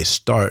and they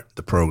start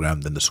the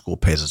program, then the school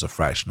pays us a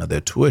fraction of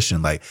their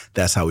tuition. Like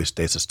that's how we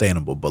stay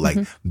sustainable. But like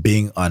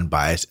being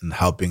unbiased and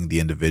helping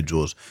the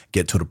individuals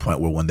get to the point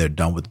where when they're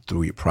done with the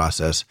 3-week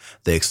process,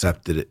 they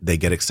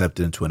get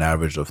accepted into an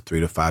average of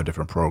 3 to 5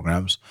 different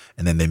programs.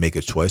 And then they make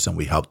a choice and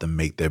we help them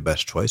make their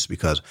best choice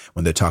because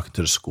when they're talking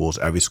to the schools,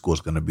 every school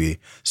is going to be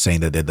saying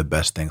that they're the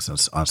best things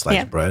on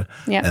sliced bread.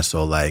 And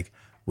so like,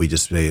 we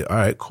just say, all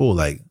right, cool.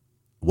 Like,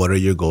 what are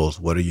your goals?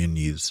 What are your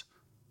needs?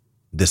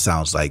 This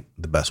sounds like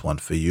the best one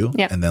for you.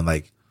 And then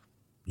like,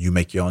 you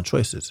make your own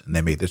choices and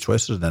they make their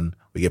choices, then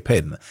we get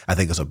paid. And I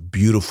think it's a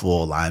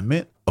beautiful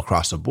alignment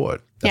across the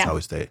board. That's how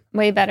we stay.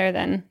 Way better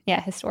than,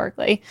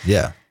 historically.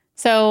 Yeah.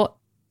 So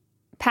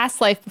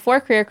past life before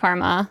Career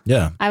Karma,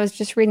 I was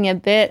just reading a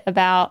bit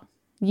about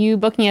you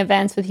booking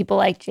events with people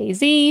like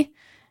Jay-Z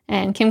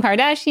and Kim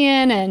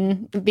Kardashian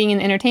and being in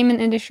the entertainment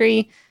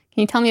industry.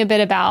 Can you tell me a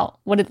bit about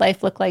what did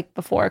life look like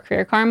before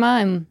Career Karma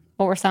and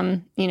what were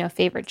some,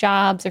 favorite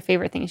jobs or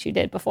favorite things you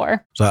did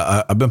before?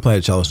 So I've been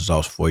playing cello since I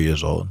was 4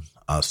 years old.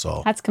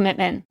 So that's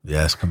commitment.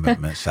 Yeah, it's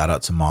commitment. Shout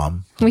out to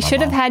mom. We should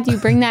have had you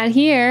bring that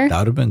here. That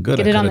would have been good.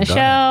 Get it on the show.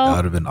 That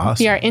would have been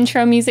awesome. Be our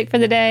intro music for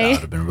the day. That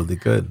would have been really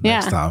good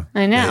next time.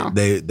 I know.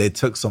 They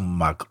took some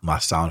of my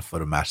sound for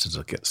the Masters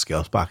of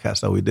Scales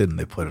podcast that we did and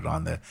they put it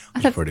on there.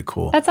 It was pretty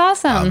cool. That's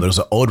awesome. But it was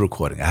an old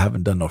recording. I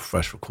haven't done no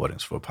fresh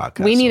recordings for a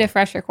podcast. We need a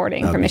fresh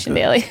recording for Mission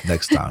Daily.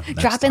 Next time.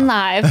 Dropping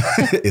live.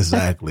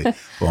 Exactly.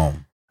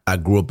 Boom. I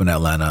grew up in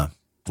Atlanta,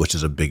 which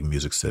is a big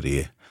music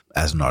city,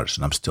 as an artist,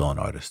 and I'm still an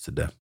artist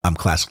today. I'm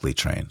classically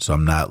trained, so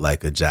I'm not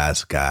like a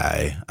jazz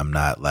guy. I'm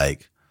not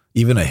like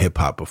even a hip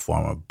hop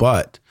performer,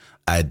 but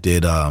I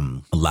did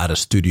a lot of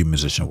studio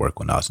musician work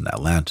when I was in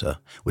Atlanta,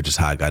 which is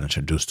how I got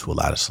introduced to a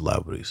lot of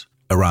celebrities.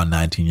 Around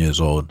 19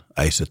 years old,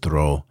 I used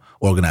to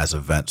organize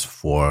events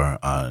for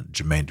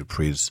Jermaine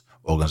Dupri's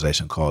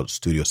organization called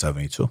Studio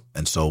 72.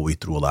 And so we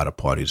threw a lot of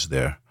parties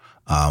there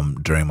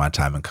during my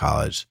time in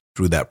college.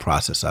 Through that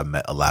process, I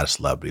met a lot of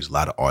celebrities, a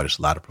lot of artists,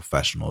 a lot of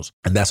professionals.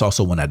 And that's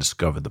also when I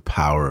discovered the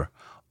power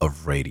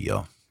of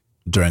radio.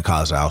 During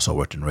college, I also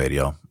worked in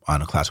radio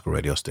on a classical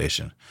radio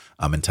station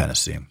in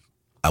Tennessee.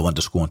 I went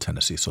to school in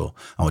Tennessee, so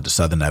I went to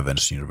Southern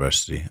Adventist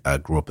University. I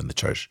grew up in the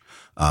church,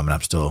 and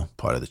I'm still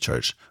part of the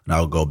church. And I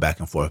would go back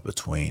and forth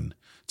between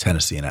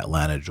Tennessee and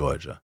Atlanta,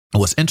 Georgia. And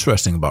what's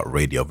interesting about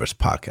radio versus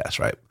podcasts,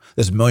 right?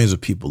 There's millions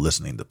of people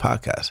listening to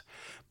podcasts,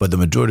 but the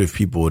majority of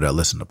people that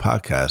listen to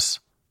podcasts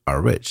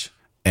are rich.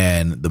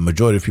 And the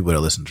majority of people that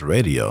listen to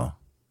radio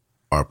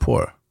are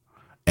poor.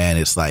 And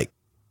it's like,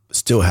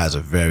 still has a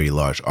very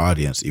large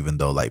audience, even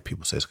though like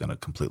people say it's going to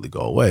completely go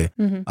away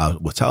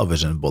with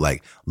television. But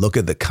like, look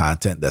at the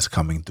content that's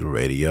coming through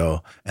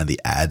radio and the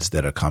ads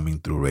that are coming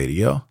through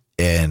radio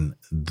and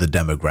the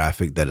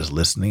demographic that is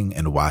listening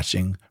and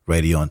watching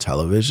radio and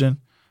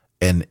television.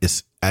 And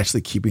it's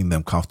actually keeping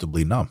them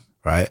comfortably numb,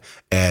 right?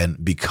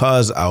 And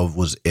because I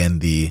was in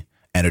the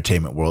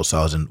entertainment world, so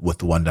I was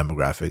with one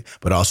demographic,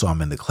 but also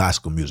I'm in the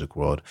classical music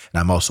world and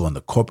I'm also in the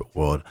corporate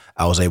world.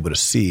 I was able to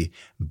see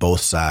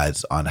both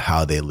sides on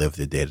how they live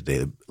their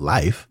day-to-day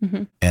life.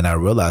 And I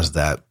realized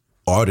that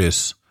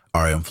artists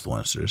are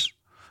influencers.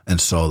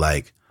 And so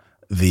like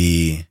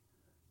the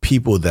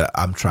people that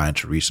I'm trying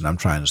to reach and I'm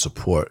trying to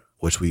support,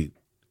 which we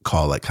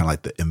call like kind of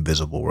like the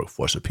invisible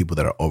workforce, or people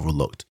that are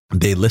overlooked,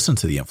 they listen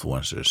to the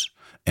influencers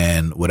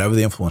and whatever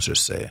the influencers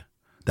say,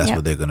 that's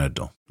what they're going to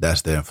do.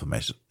 That's their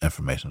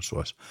information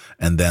source.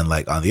 And then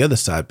like on the other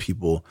side,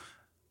 people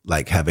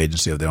like have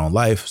agency of their own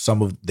life.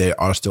 They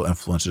are still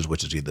influencers,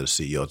 which is either the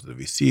CEOs or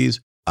the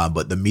VCs.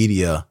 But the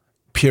media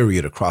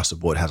period across the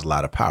board has a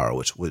lot of power,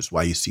 which is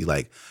why you see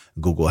like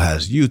Google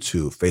has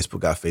YouTube, Facebook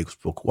got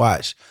Facebook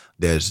Watch.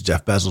 There's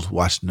Jeff Bezos,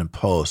 Washington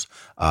Post.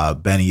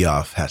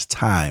 Benioff has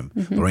Time.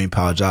 Lorraine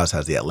Powell Giles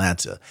has the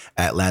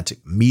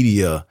Atlantic.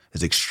 Media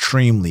is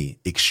extremely,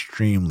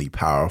 extremely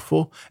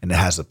powerful, and it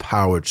has the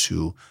power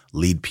to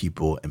lead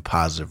people in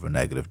positive or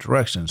negative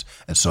directions.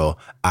 And so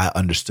I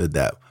understood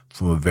that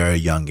from a very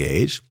young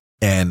age,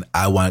 and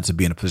I wanted to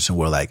be in a position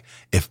where like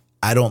if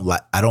I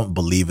don't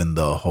believe in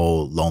the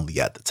whole lonely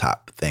at the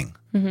top thing.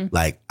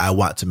 Like I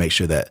want to make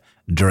sure that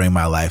during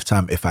my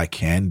lifetime, if I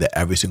can, that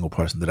every single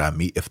person that I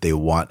meet, if they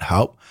want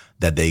help,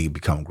 that they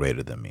become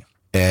greater than me.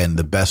 And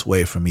the best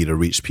way for me to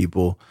reach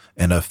people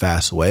in a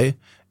fast way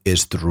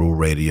is through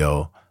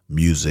radio,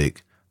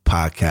 music,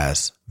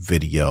 podcasts,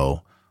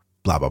 video,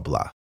 blah, blah,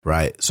 blah.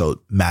 Right.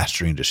 So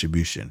mastering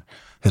distribution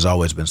has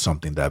always been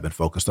something that I've been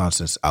focused on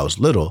since I was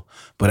little.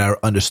 But I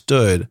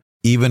understood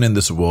even in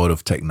this world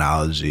of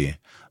technology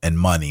and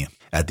money,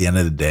 at the end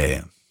of the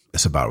day,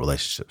 it's about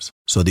relationships.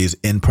 So these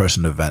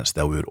in-person events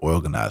that we would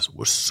organize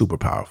were super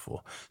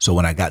powerful. So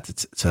when I got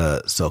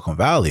to Silicon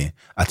Valley,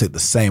 I took the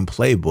same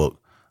playbook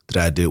that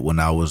I did when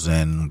I was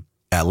in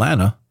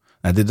Atlanta.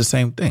 I did the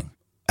same thing.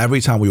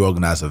 Every time we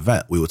organized an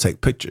event, we would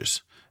take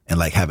pictures and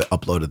like have it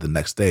uploaded the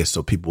next day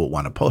so people would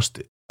want to post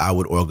it. I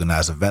would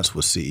organize events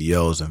with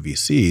CEOs and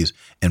VCs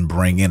and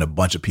bring in a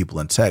bunch of people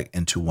in tech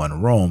into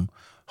one room,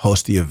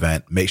 host the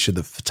event, make sure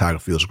the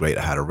photography was great.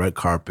 I had a red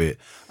carpet.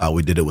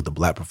 We did it with the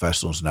Black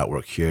Professionals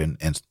Network here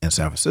in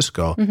San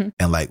Francisco.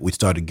 And like we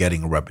started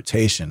getting a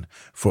reputation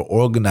for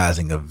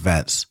organizing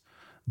events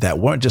that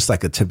weren't just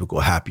like a typical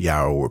happy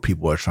hour where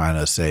people are trying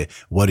to say,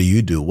 what do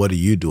you do? What do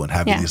you do? And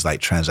having these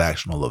like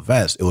transactional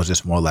events. It was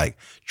just more like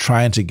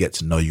trying to get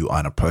to know you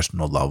on a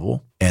personal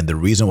level. And the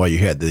reason why you're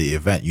here at the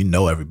event, you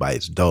know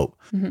everybody's dope,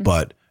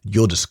 but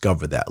you'll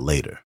discover that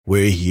later.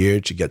 We're here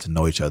to get to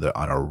know each other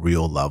on a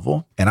real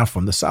level. And I'm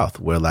from the South,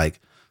 where like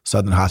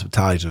Southern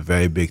hospitality is a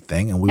very big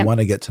thing. And we want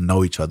to get to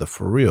know each other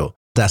for real.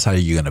 That's how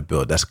you're going to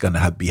build. That's going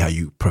to be how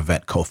you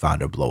prevent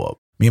co-founder blow up.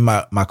 Me and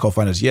my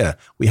co-founders,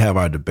 we have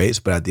our debates,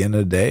 but at the end of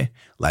the day,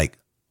 like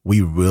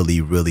we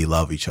really, really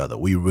love each other.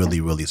 We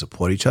really, really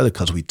support each other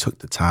because we took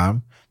the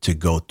time to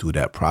go through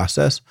that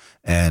process,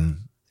 and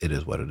it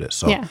is what it is.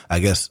 So I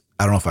guess,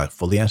 I don't know if I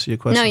fully answered your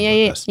question. No,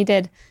 you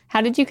did. How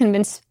did you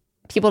convince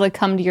people to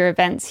come to your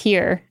events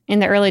here in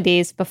the early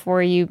days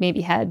before you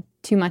maybe had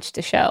too much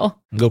to show?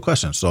 Good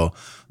question. So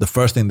the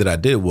first thing that I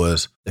did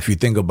was, if you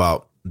think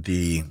about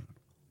the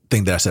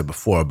thing that I said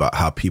before about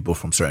how people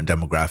from certain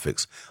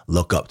demographics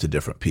look up to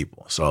different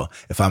people. So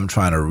if I'm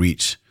trying to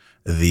reach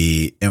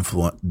the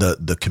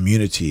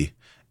community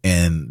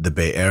in the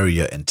Bay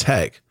Area in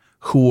tech,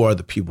 who are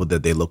the people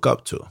that they look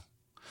up to?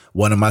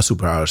 One of my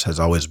superpowers has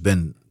always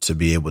been to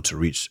be able to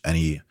reach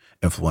any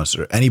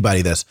influencer,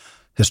 anybody that's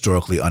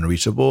historically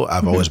unreachable.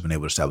 I've always been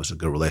able to establish a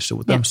good relationship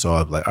with them. So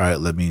I'm like, all right,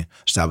 let me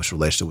establish a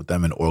relationship with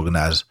them and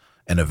organize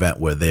an event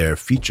where they're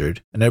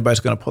featured and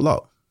everybody's going to pull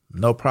out.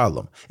 No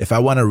problem. If I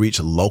want to reach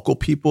local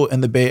people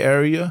in the Bay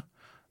Area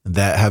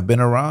that have been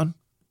around,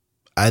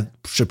 I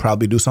should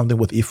probably do something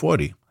with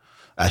E40.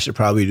 I should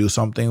probably do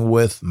something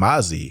with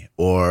Mozzie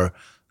or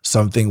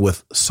something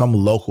with some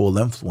local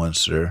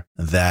influencer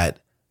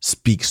that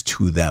speaks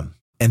to them.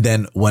 And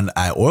then when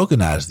I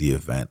organize the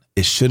event,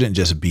 it shouldn't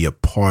just be a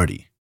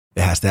party.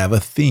 It has to have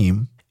a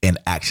theme and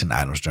action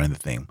items during the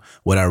theme.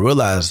 What I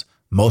realized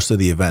most of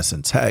the events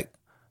in tech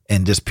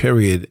and just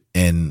period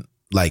in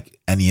like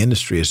any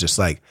industry is just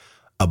like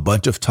a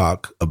bunch of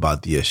talk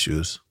about the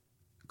issues,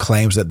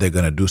 claims that they're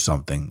going to do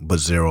something, but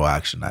zero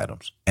action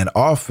items. And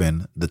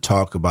often the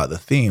talk about the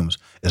themes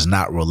is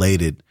not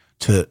related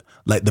to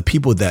like the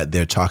people that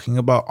they're talking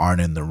about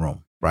aren't in the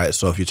room, right?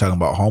 So if you're talking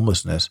about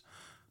homelessness,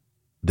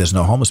 there's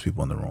no homeless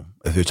people in the room.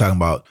 If you're talking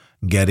about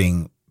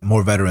getting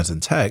more veterans in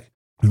tech,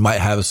 you might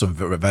have some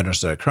veterans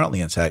that are currently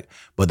in tech,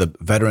 but the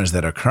veterans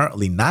that are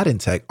currently not in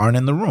tech aren't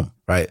in the room,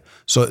 right?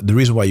 So the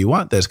reason why you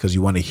want this, because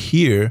you want to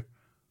hear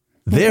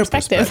their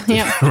perspective,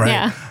 right?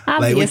 Yeah,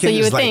 obviously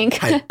you would think.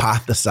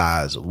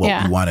 Hypothesize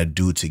what we want to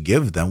do to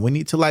give them. We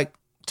need to like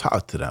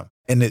talk to them.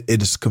 And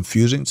it is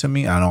confusing to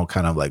me. I know,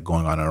 kind of like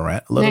going on a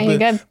rant a little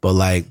bit, but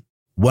like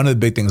one of the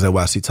big things that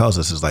YC tells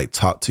us is like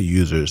talk to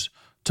users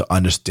to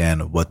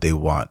understand what they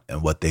want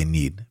and what they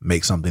need.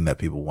 Make something that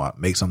people want.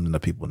 Make something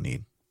that people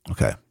need.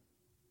 Okay.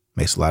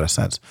 Makes a lot of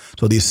sense.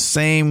 So these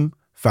same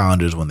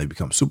founders, when they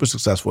become super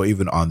successful,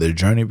 even on their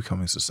journey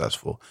becoming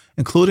successful,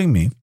 including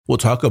me, will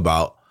talk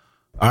about,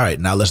 all right,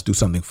 now let's do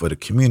something for the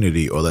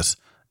community, or let's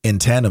in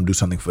tandem do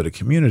something for the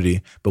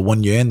community. But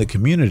when you're in the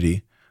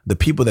community, the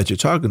people that you're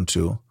talking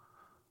to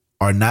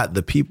are not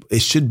the people.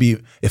 It should be,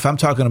 if I'm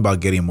talking about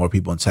getting more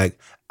people in tech,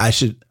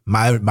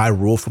 my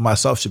rule for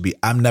myself should be,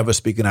 I'm never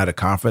speaking at a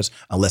conference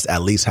unless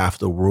at least half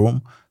the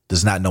room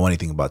does not know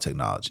anything about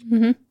technology.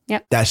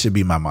 Yep. That should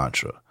be my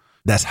mantra.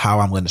 That's how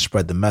I'm going to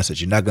spread the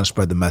message. You're not going to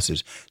spread the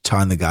message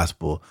telling the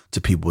gospel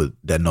to people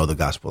that know the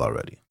gospel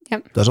already.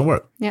 Yep. Doesn't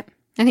work. Yep.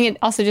 I think it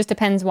also just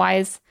depends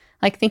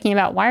like thinking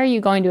about why are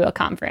you going to a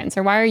conference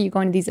or why are you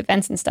going to these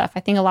events and stuff.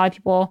 I think a lot of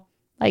people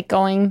like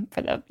going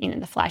for the,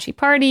 the flashy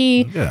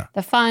party,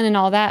 the fun and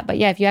all that. But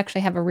yeah, if you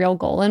actually have a real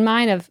goal in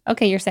mind of,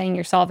 okay, you're saying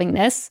you're solving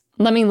this,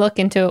 let me look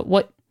into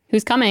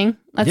who's coming.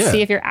 Let's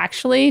see if you're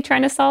actually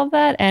trying to solve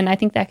that. And I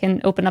think that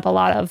can open up a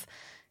lot of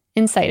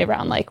insight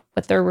around like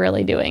what they're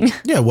really doing.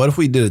 Yeah. What if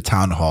we did a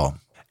town hall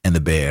in the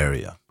Bay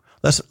Area?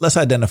 Let's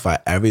identify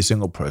every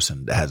single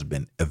person that has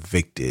been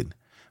evicted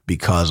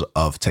because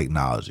of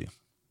technology.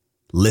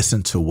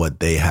 Listen to what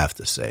they have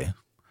to say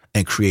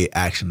and create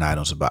action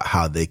items about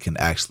how they can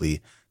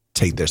actually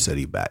take their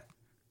city back.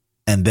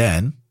 And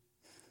then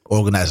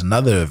organize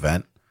another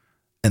event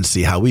and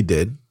see how we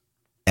did.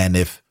 And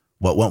if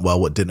what went well,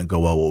 what didn't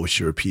go well, what we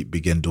should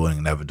begin doing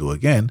and never do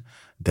again,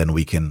 then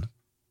we can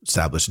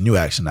establish new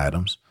action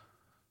items,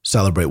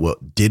 celebrate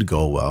what did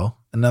go well,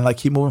 and then like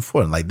keep moving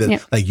forward.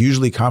 Like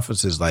usually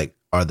conferences like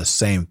are the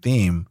same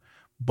theme,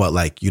 but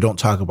like you don't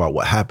talk about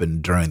what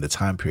happened during the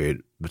time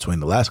period between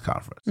the last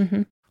conference.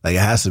 Mm-hmm. Like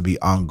it has to be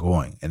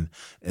ongoing, and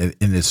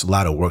it's a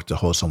lot of work to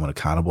hold someone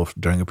accountable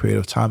during a period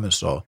of time. And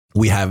so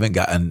we haven't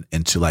gotten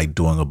into like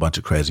doing a bunch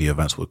of crazy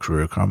events with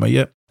Career Karma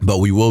yet, but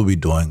we will be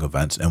doing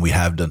events, and we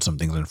have done some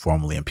things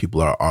informally, and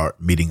people are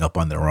meeting up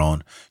on their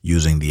own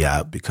using the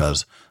app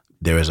because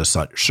there is a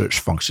search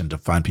function to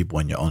find people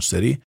in your own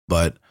city.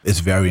 But it's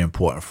very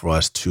important for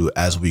us to,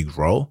 as we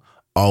grow,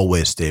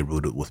 always stay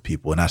rooted with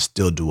people. And I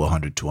still do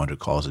 100, 200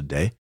 calls a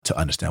day to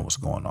understand what's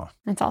going on.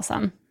 That's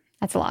awesome.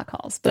 That's a lot of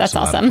calls, but that's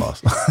awesome.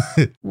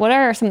 What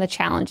are some of the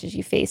challenges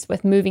you faced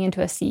with moving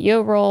into a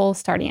CEO role,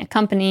 starting a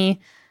company?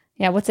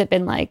 Yeah, what's it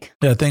been like?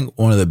 Yeah, I think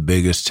one of the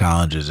biggest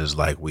challenges is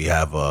like we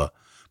have a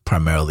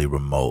primarily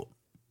remote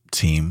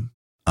team.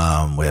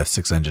 We have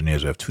 6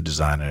 engineers, we have 2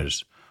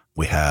 designers,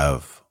 we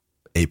have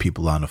 8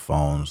 people on the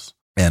phones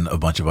and a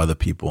bunch of other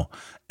people.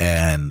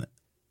 And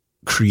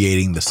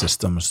creating the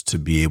systems to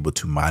be able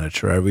to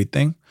monitor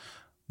everything,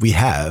 we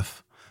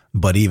have,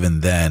 but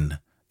even then,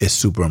 it's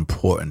super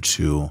important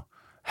to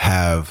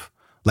have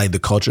like the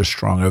culture is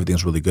strong,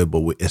 everything's really good,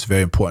 but it's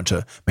very important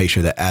to make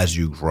sure that as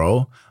you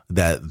grow,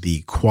 that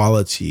the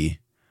quality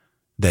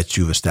that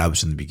you've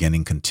established in the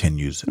beginning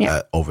continues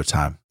over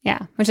time.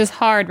 Yeah, which is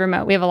hard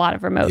remote. We have a lot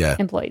of remote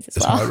employees as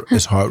well.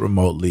 It's hard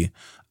remotely.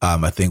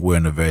 I think we're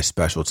in a very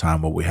special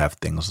time where we have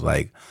things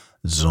like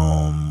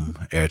Zoom,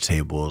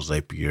 Airtable,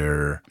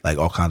 Zapier, like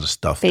all kinds of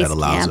stuff that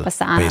allows us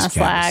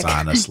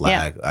Asana,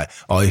 Slack,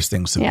 all these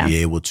things to be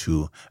able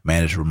to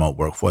manage remote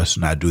workforce.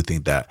 And I do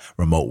think that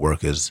remote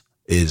work is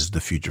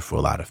the future for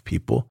a lot of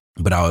people.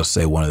 But I would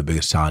say one of the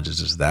biggest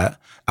challenges is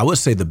that. I would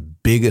say the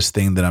biggest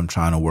thing that I'm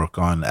trying to work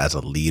on as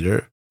a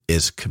leader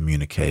is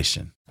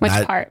communication. Which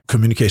part?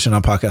 Communication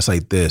on podcasts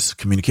like this,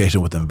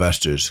 communication with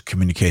investors,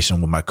 communication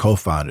with my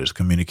co-founders,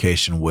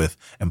 communication with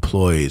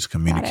employees,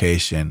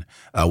 communication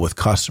with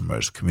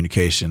customers,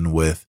 communication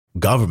with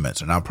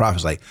governments or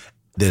nonprofits. Like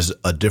there's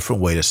a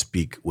different way to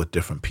speak with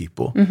different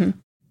people. Mm-hmm.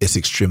 It's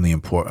extremely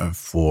important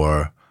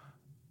for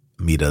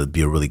me to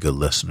be a really good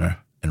listener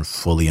and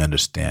fully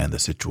understand the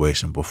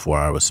situation before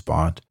I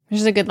respond. Which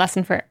is a good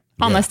lesson for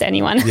almost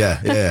anyone. Yeah,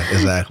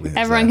 exactly.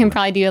 Everyone can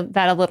probably do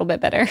that a little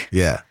bit better.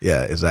 Yeah,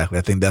 exactly.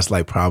 I think that's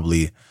like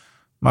probably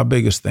my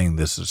biggest thing.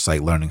 This is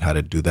like learning how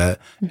to do that.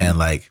 Mm-hmm. And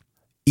like,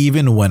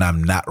 even when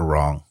I'm not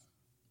wrong,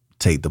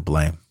 take the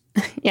blame.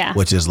 Yeah.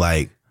 Which is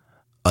like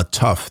a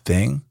tough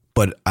thing.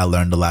 But I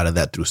learned a lot of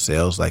that through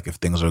sales. Like if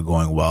things are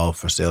going well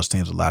for sales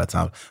teams, a lot of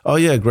times, oh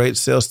yeah, great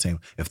sales team.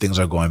 If things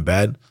are going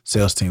bad,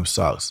 sales team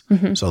sucks.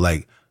 Mm-hmm. So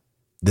like,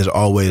 there's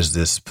always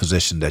this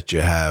position that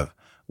you have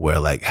where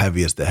like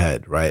heavy is the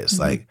head, right? It's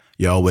like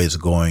you're always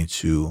going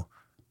to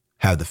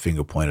have the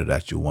finger pointed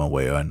at you one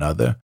way or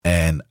another.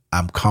 And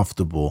I'm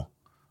comfortable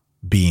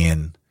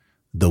being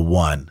the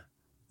one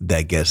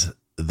that gets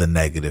the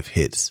negative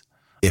hits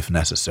if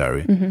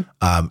necessary.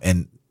 Mm-hmm.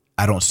 And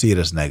I don't see it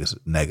as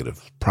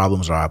negative.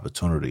 Problems are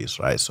opportunities,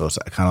 right? So it's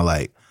kind of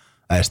like,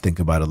 I just think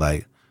about it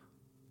like,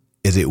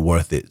 is it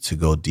worth it to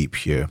go deep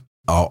here?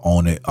 I'll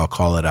own it. I'll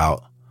call it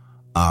out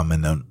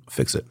and then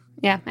fix it.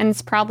 Yeah. And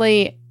it's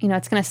probably,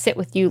 it's going to sit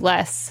with you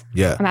less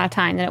amount of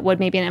time than it would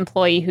maybe an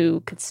employee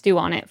who could stew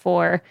on it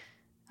for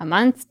a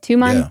month, 2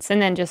 months,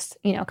 and then just,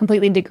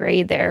 completely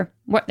degrade their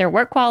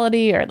work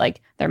quality or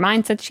like their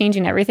mindset's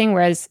changing everything.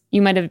 Whereas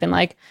you might have been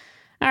like,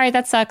 all right,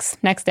 that sucks.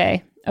 Next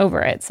day,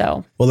 over it.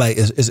 So, well, like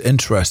it's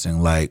interesting.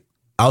 Like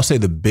I'll say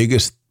the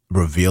biggest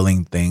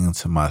revealing thing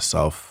to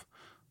myself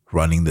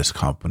running this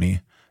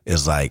company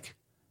is like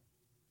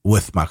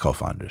with my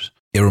co-founders.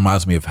 It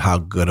reminds me of how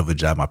good of a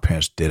job my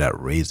parents did at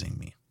raising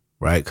me,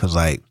 right? Because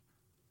like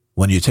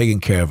when you're taking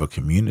care of a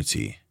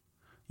community,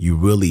 you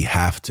really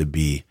have to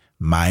be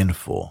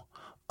mindful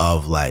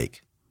of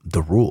like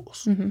the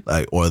rules,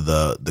 like or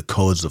the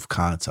codes of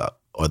conduct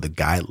or the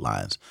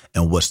guidelines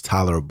and what's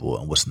tolerable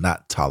and what's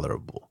not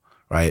tolerable,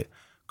 right?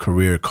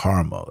 Career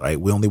karma,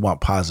 right? We only want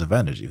positive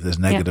energy. If there's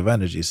negative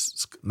energy,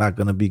 it's not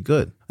going to be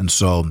good. And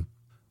so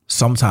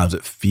sometimes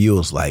it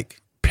feels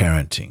like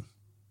parenting.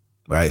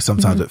 Right.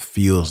 Sometimes it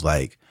feels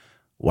like,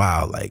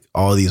 wow, like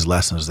all these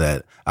lessons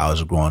that I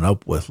was growing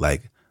up with,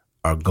 like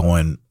are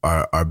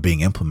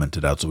being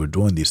implemented out. So we're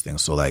doing these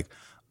things. So like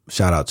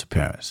shout out to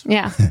parents.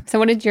 Yeah. So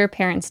what did your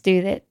parents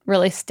do that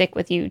really stick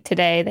with you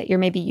today that you're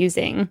maybe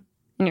using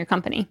in your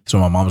company? So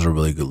my mom's a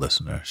really good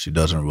listener. She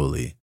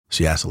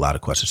asks a lot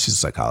of questions. She's a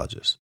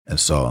psychologist. And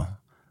so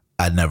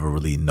I never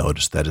really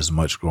noticed that as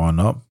much growing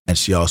up. And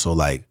she also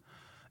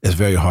it's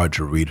very hard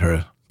to read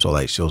her.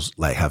 So she'll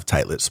have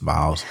tight-lipped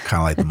smiles,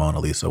 kind of like the Mona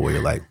Lisa, where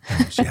you're like,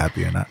 is she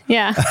happy or not?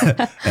 Yeah.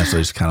 And so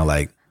it's kind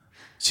of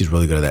she's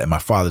really good at that. And my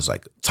father's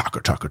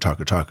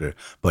talker.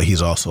 But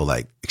he's also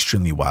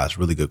extremely wise,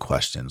 really good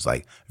questions,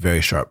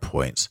 very sharp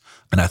points.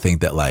 And I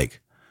think that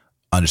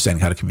understanding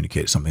how to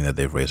communicate is something that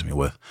they've raised me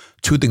with.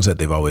 Two things that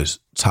they've always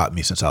taught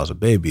me since I was a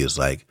baby is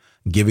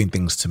giving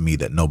things to me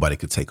that nobody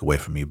could take away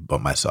from me but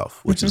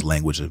myself, which is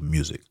language and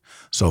music.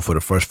 So for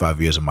the first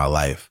 5 years of my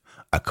life,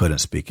 I couldn't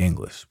speak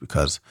English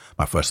because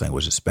my first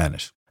language is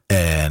Spanish.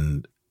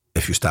 And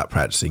if you stop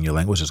practicing your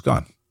language, it's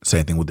gone.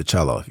 Same thing with the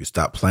cello. If you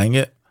stop playing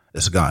it,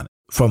 it's gone.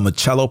 From a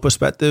cello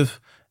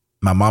perspective,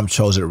 my mom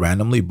chose it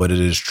randomly, but it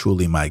is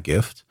truly my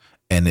gift.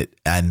 And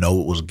I know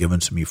it was given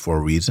to me for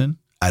a reason.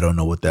 I don't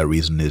know what that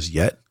reason is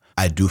yet.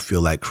 I do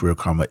feel like Career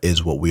Karma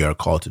is what we are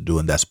called to do,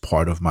 and that's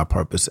part of my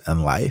purpose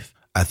in life.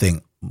 I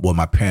think what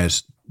my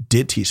parents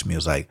did teach me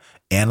is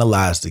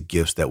analyze the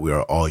gifts that we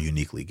are all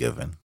uniquely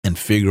given and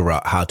figure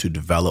out how to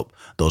develop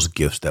those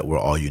gifts that we're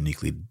all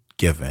uniquely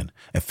given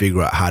and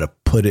figure out how to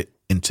put it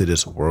into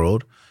this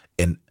world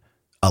and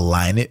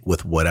align it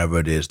with whatever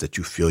it is that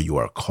you feel you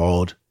are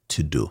called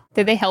to do.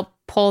 Did they help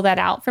pull that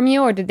out from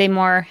you, or did they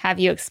more have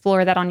you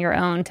explore that on your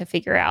own to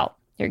figure out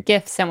your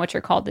gifts and what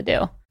you're called to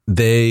do?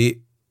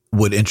 They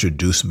would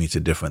introduce me to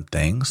different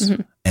things.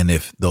 Mm-hmm. And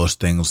if those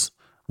things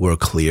were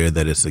clear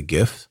that it's a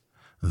gift,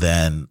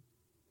 then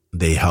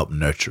they help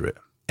nurture it.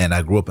 And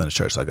I grew up in the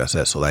church, like I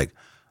said. So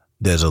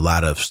there's a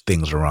lot of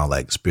things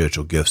around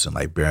spiritual gifts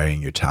and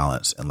burying your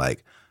talents and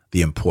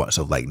the importance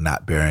of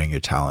not burying your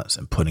talents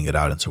and putting it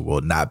out into the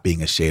world, not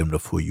being ashamed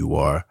of who you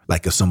are.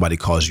 If somebody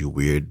calls you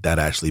weird, that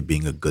actually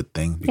being a good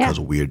thing because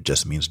weird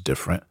just means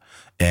different.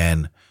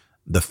 And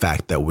the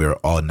fact that we're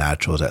all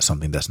natural is that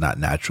something that's not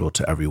natural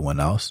to everyone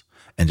else,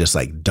 and just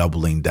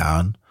doubling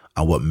down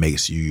on what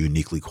makes you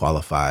uniquely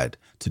qualified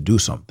to do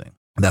something.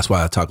 And that's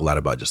why I talk a lot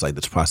about just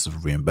this process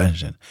of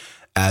reinvention.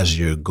 As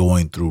you're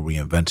going through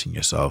reinventing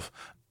yourself,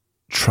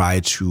 try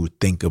to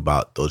think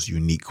about those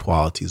unique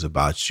qualities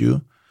about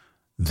you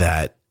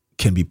that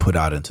can be put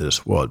out into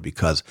this world,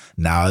 because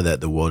now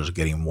that the world is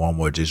getting more and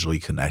more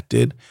digitally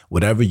connected,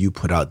 whatever you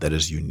put out that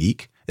is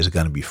unique is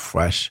going to be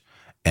fresh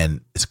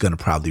and it's going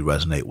to probably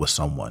resonate with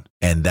someone.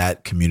 And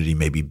that community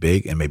may be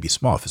big and may be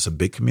small. If it's a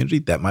big community,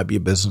 that might be a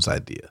business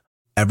idea.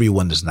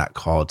 Everyone is not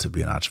called to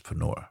be an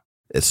entrepreneur.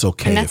 It's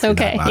okay. And that's if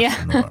you're okay. not an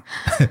entrepreneur.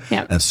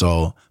 Yep. And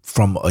so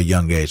from a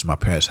young age, my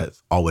parents had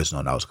always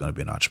known I was going to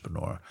be an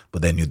entrepreneur,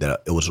 but they knew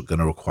that it was going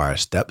to require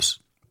steps.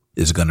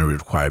 It's going to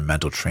require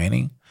mental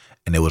training,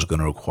 and it was going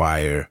to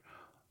require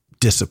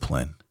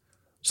discipline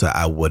so that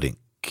I wouldn't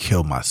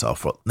kill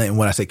myself. And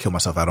when I say kill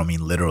myself, I don't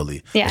mean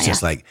literally. It's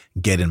just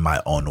get in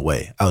my own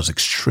way. I was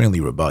extremely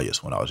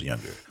rebellious when I was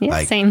younger. Yeah,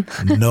 same.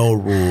 No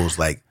rules.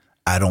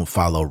 I don't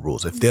follow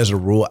rules. If there's a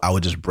rule, I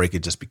would just break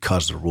it just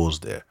because the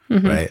rule's there,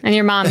 right? And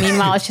your mom,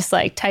 meanwhile, is just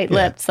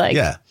tight-lipped.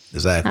 Yeah,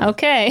 exactly.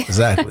 Okay.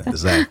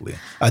 Exactly.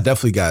 I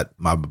definitely got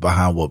my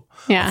behind whooped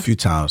a few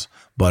times,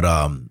 but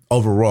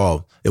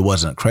overall, it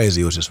wasn't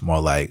crazy. It was just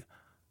more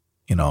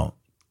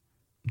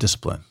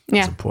discipline. Yeah.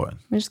 It's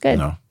important. Which is good.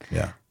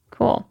 Yeah.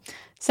 Cool.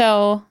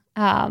 So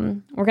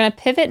we're going to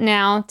pivot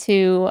now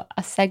to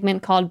a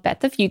segment called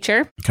Bet the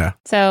Future. Okay.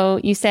 So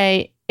you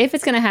say, if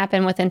it's going to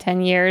happen within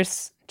 10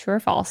 years, true or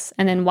false,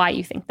 and then why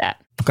you think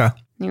that. Okay.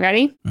 You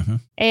ready? Mm-hmm.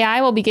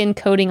 AI will begin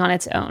coding on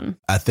its own.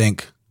 I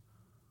think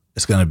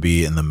it's going to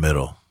be in the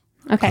middle.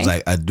 Okay.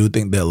 Because I do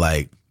think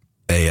that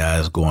AI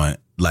is going,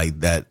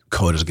 that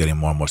code is getting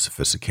more and more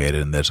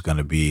sophisticated, and there's going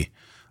to be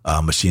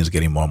machines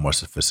getting more and more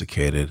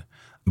sophisticated.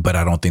 But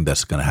I don't think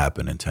that's going to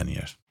happen in 10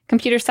 years.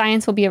 Computer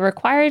science will be a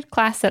required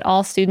class that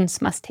all students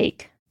must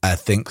take. I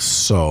think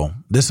so.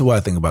 This is what I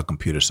think about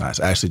computer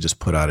science. I actually just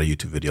put out a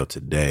YouTube video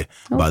today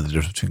about the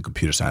difference between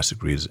computer science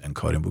degrees and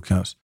coding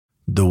bootcamps.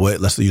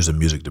 Let's use a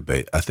music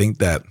debate. I think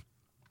that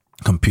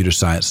computer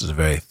science is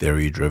very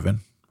theory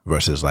driven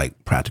versus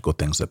practical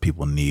things that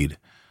people need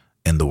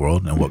in the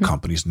world and what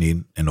companies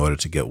need in order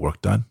to get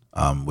work done,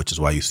 which is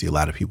why you see a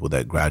lot of people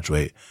that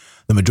graduate.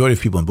 The majority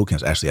of people in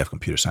bootcamps actually have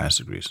computer science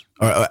degrees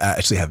or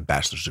actually have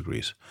bachelor's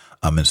degrees.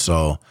 And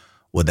so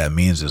what that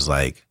means is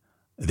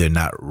they're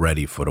not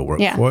ready for the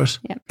workforce.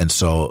 Yeah. And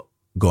so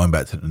going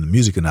back to the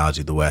music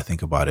analogy, the way I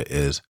think about it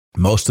is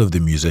most of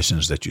the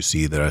musicians that you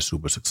see that are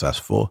super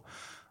successful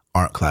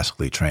aren't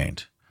classically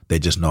trained. They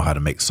just know how to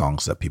make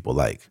songs that people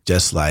like.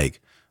 Just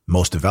like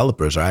most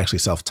developers are actually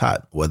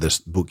self-taught, whether it's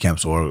boot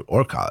camps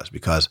or college,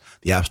 because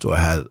the App Store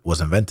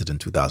was invented in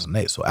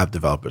 2008. So app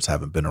developers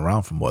haven't been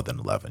around for more than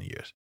 11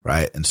 years,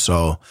 right? And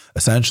so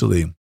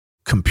essentially,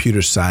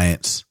 computer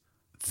science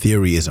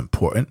theory is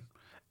important,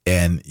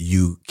 and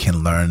you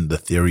can learn the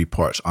theory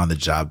parts on the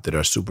job that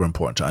are super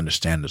important to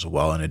understand as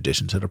well, in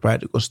addition to the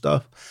practical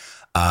stuff.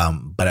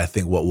 But I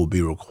think what will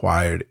be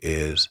required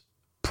is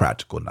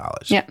practical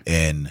knowledge. Yep.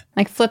 In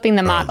like flipping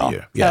the model.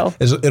 earlier. Yeah.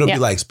 So, It'll be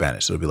like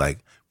Spanish. It'll be like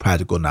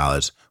practical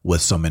knowledge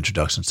with some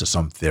introductions to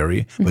some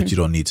theory, but you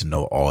don't need to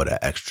know all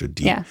that extra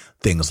deep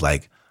things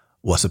like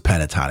what's a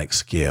pentatonic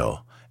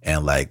scale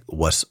and like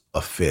what's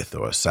a fifth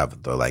or a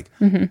seventh or like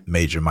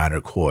major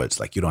minor chords.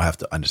 Like you don't have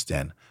to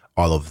understand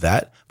all of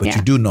that, but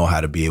you do know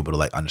how to be able to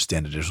like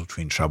understand the difference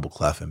between treble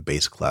clef and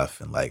bass clef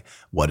and like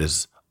what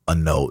is a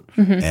note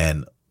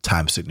and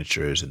time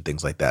signatures and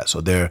things like that.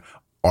 So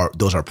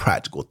those are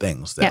practical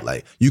things that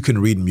like you can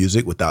read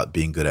music without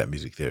being good at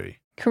music theory.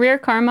 Career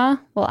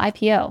Karma will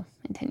IPO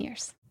in 10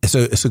 years.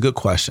 It's a good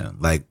question.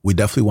 Like we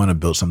definitely want to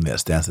build something that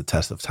stands the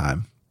test of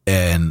time.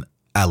 And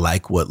I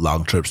like what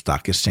Long Trip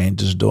Stock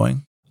Exchange is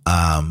doing.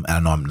 And I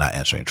know I'm not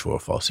answering true or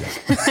false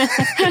yet.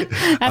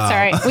 That's all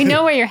right. We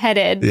know where you're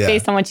headed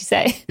based on what you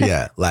say.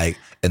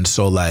 And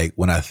so like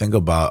when I think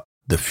about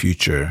the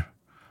future,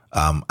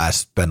 I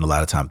spend a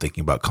lot of time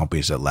thinking about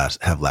companies that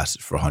have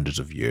lasted for hundreds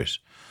of years.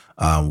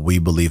 We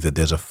believe that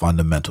there's a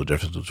fundamental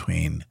difference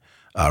between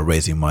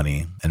raising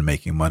money and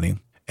making money,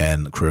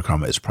 and Career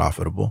Karma is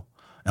profitable,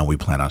 and we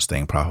plan on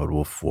staying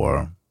profitable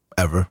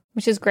forever.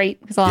 Which is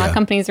great because a lot of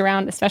companies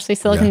around, especially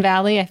Silicon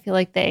Valley, I feel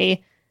like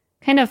they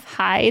kind of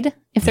hide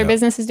if their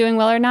business is doing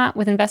well or not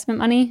with investment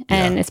money,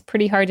 and it's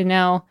pretty hard to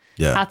know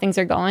how things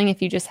are going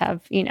if you just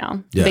have,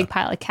 a big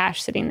pile of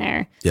cash sitting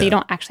there. So you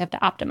don't actually have to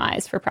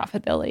optimize for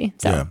profitability.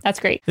 So that's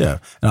great. Yeah.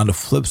 And on the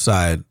flip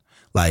side,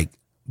 like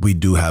we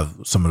do have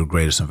some of the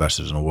greatest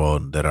investors in the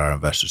world that are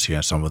investors here,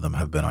 and some of them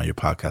have been on your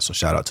podcast. So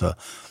shout out to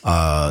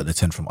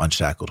Nitin from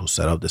Unshackled who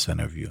set up this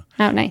interview.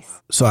 Oh,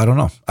 nice. So I don't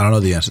know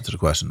the answer to the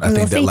question. I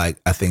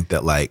think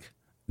that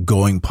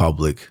going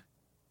public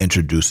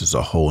introduces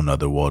a whole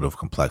nother world of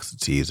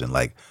complexities and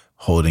like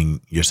holding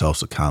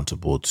yourselves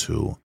accountable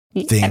to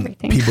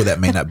people that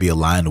may not be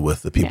aligned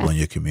with the people in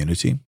your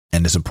community.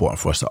 And it's important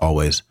for us to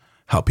always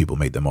help people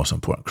make their most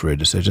important career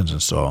decisions.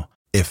 And so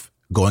if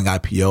going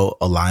IPO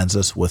aligns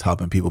us with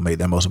helping people make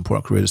their most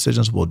important career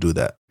decisions, we'll do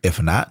that. If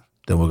not,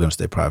 then we're going to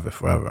stay private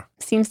forever.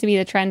 Seems to be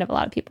the trend of a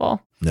lot of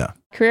people. Yeah.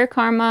 Career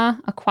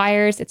Karma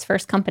acquires its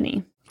first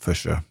company. For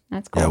sure.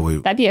 That's cool.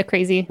 Yeah, that'd be a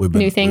crazy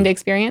new thing to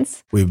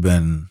experience.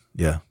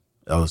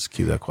 I'll just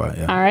keep that quiet.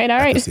 Yeah. All right.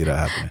 I can see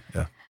that happening.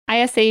 Yeah.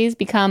 ISAs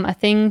become a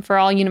thing for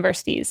all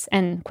universities.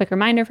 And quick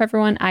reminder for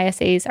everyone,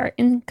 ISAs are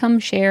income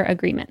share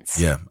agreements.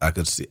 Yeah, I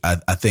could see. I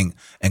think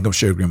income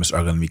share agreements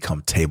are going to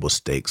become table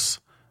stakes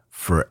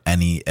for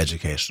any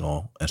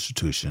educational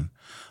institution.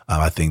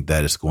 I think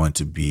that it's going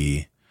to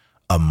be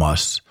a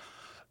must.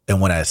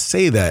 And when I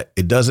say that,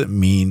 it doesn't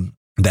mean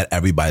that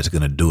everybody's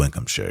going to do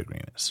income share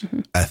agreements.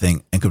 I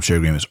think income share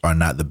agreements are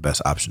not the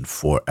best option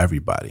for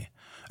everybody.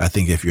 I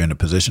think if you're in a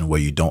position where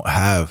you don't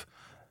have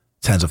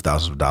tens of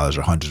thousands of dollars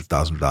or hundreds of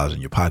thousands of dollars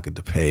in your pocket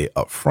to pay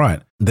up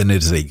front, then it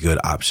is a good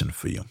option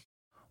for you.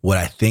 What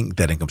I think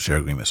that income share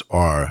agreements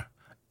are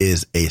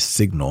is a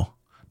signal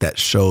that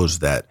shows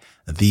that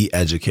the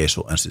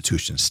educational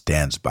institution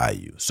stands by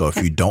you. So if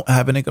you don't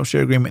have an income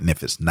share agreement, and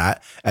if it's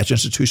not at your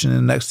institution in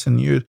the next 10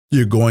 years,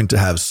 you're going to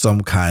have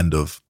some kind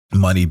of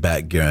money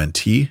back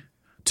guarantee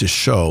to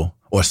show,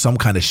 or some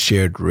kind of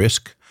shared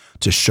risk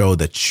to show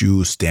that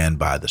you stand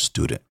by the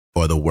student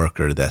or the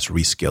worker that's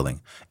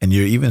reskilling. And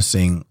you're even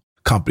seeing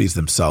companies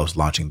themselves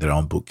launching their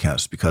own boot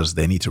camps because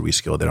they need to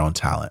reskill their own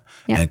talent,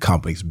 and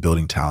companies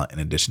building talent in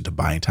addition to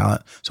buying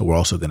talent. So we're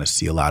also going to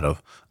see a lot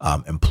of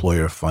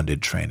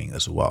employer-funded training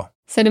as well.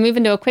 So to move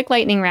into a quick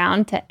lightning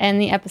round to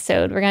end the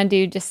episode, we're going to do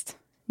you just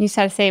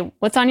have to say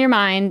what's on your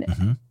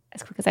mind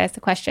as quick as I ask the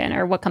question,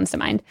 or what comes to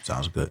mind.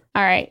 Sounds good.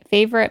 All right.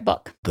 Favorite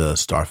book? The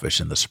Starfish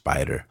and the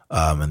Spider,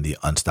 and the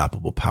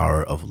unstoppable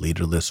power of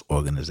leaderless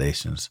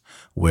organizations,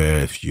 where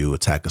if you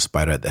attack a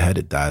spider at the head,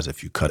 it dies.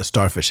 If you cut a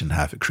starfish in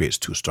half, it creates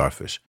 2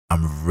 starfish.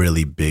 I'm a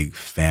really big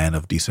fan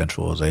of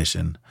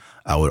decentralization.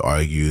 I would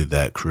argue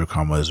that Career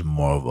Karma is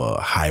more of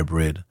a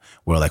hybrid,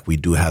 where like we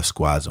do have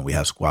squads and we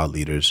have squad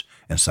leaders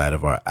inside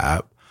of our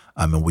app.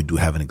 And we do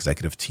have an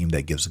executive team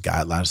that gives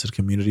guidelines to the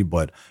community.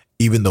 But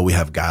even though we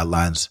have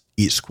guidelines,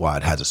 each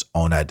squad has its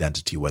own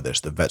identity, whether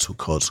it's the Vets Who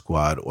Code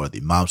squad or the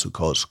Moms Who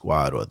Code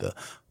squad or the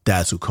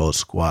Dads Who Code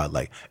squad.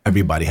 Like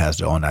everybody has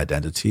their own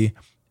identity.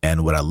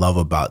 And what I love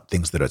about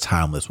things that are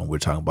timeless, when we're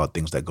talking about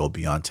things that go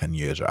beyond 10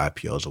 years or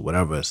IPOs or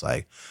whatever, it's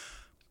like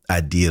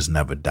ideas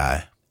never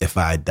die. If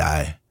I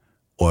die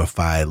or if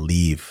I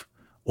leave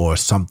or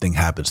something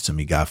happens to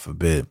me, God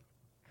forbid,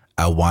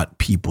 I want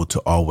people to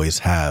always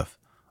have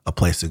a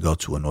place to go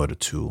to in order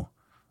to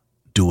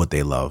do what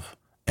they love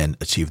and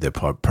achieve their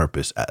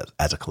purpose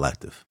as a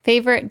collective.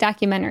 Favorite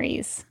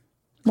documentaries?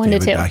 1 to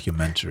 2.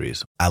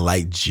 Documentaries. I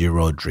like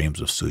Jiro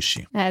Dreams of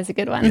Sushi. That is a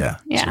good one. Yeah.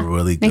 It's a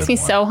really good one. Makes me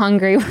so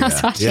hungry when I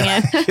was watching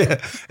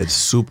it. It's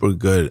super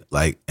good.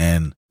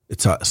 And it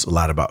talks a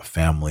lot about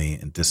family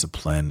and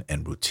discipline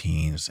and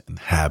routines and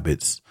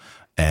habits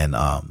and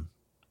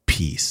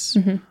peace,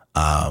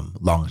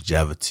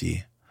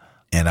 longevity.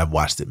 And I've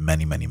watched it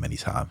many, many, many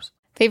times.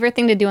 Favorite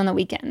thing to do on the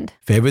weekend?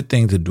 Favorite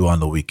thing to do on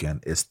the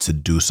weekend is to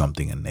do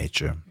something in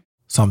nature,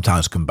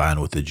 sometimes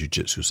combined with a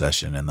jiu-jitsu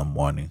session in the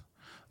morning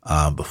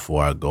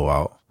before I go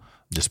out.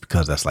 just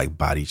because that's like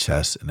body,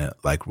 chest, and it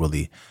like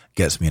really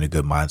gets me in a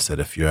good mindset.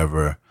 If you're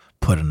ever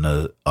put in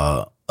a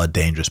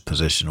dangerous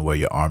position where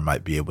your arm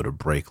might be able to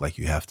break, like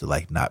you have to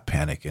like not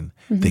panic and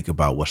think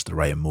about what's the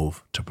right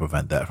move to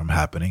prevent that from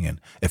happening.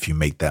 And if you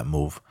make that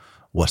move,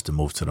 what's the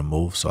move to the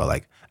move? So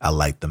I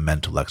like the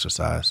mental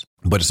exercise,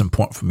 but it's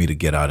important for me to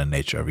get out in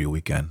nature every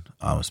weekend.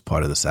 It's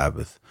part of the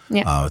Sabbath.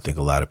 Yeah. I think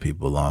a lot of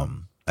people,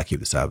 I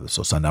keep the Sabbath.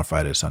 So sundown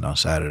Friday, sundown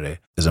Saturday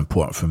is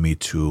important for me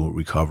to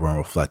recover and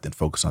reflect and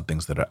focus on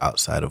things that are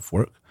outside of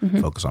work,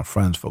 focus on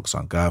friends, focus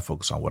on God,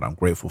 focus on what I'm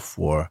grateful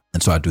for.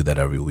 And so I do that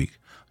every week.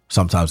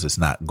 Sometimes it's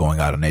not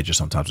going out in nature.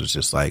 Sometimes it's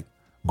just like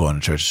going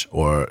to church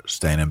or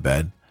staying in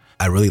bed.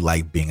 I really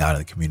like being out in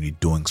the community,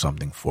 doing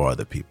something for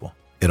other people.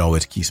 It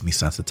always keeps me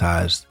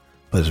sensitized,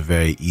 but it's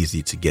very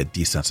easy to get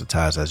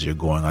desensitized as you're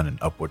going on an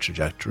upward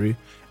trajectory.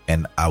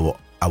 And I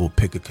will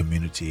pick a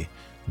community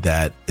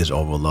that is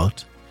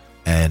overlooked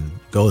and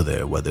go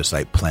there, whether it's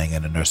like playing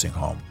in a nursing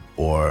home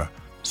or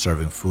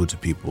serving food to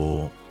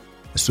people.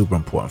 It's super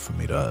important for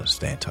me to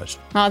stay in touch.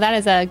 Well, that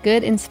is a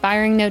good,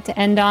 inspiring note to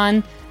end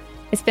on.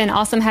 It's been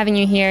awesome having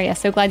you here. Yeah,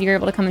 so glad you were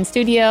able to come in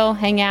studio,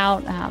 hang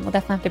out. We'll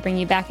definitely have to bring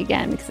you back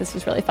again because this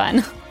was really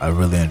fun. I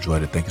really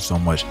enjoyed it. Thank you so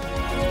much.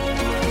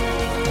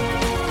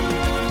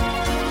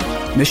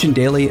 Mission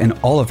Daily and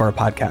all of our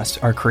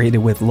podcasts are created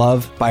with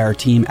love by our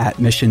team at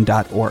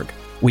mission.org.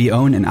 We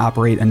own and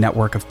operate a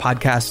network of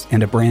podcasts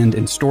and a brand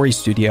and story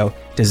studio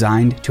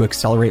designed to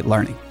accelerate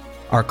learning.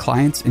 Our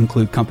clients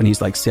include companies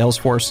like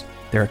Salesforce,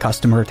 they're a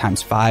customer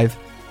times 5,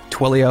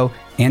 Twilio,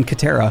 and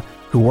Katera,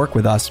 who work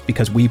with us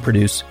because we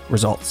produce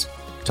results.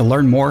 To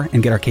learn more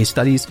and get our case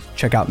studies,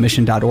 check out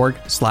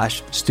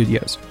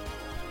mission.org/studios.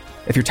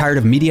 If you're tired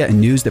of media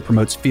and news that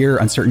promotes fear,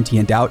 uncertainty,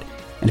 and doubt,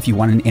 and if you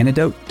want an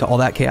antidote to all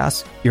that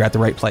chaos, you're at the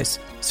right place.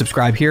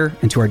 Subscribe here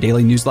and to our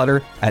daily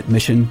newsletter at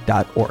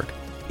mission.org.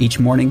 Each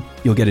morning,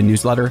 you'll get a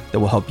newsletter that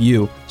will help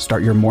you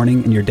start your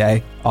morning and your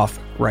day off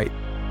right.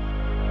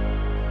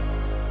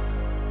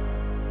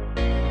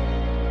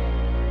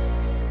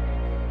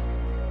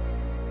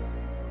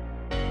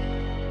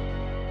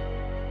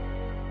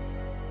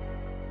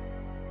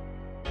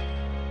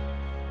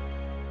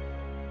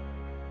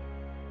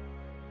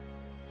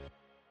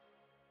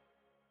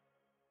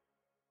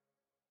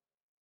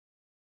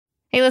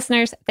 Hey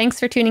listeners, thanks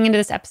for tuning into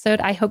this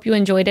episode. I hope you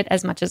enjoyed it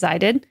as much as I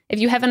did.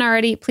 If you haven't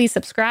already, please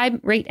subscribe,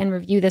 rate, and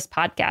review this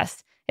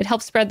podcast. It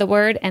helps spread the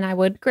word, and I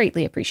would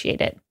greatly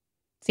appreciate it.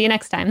 See you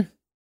next time.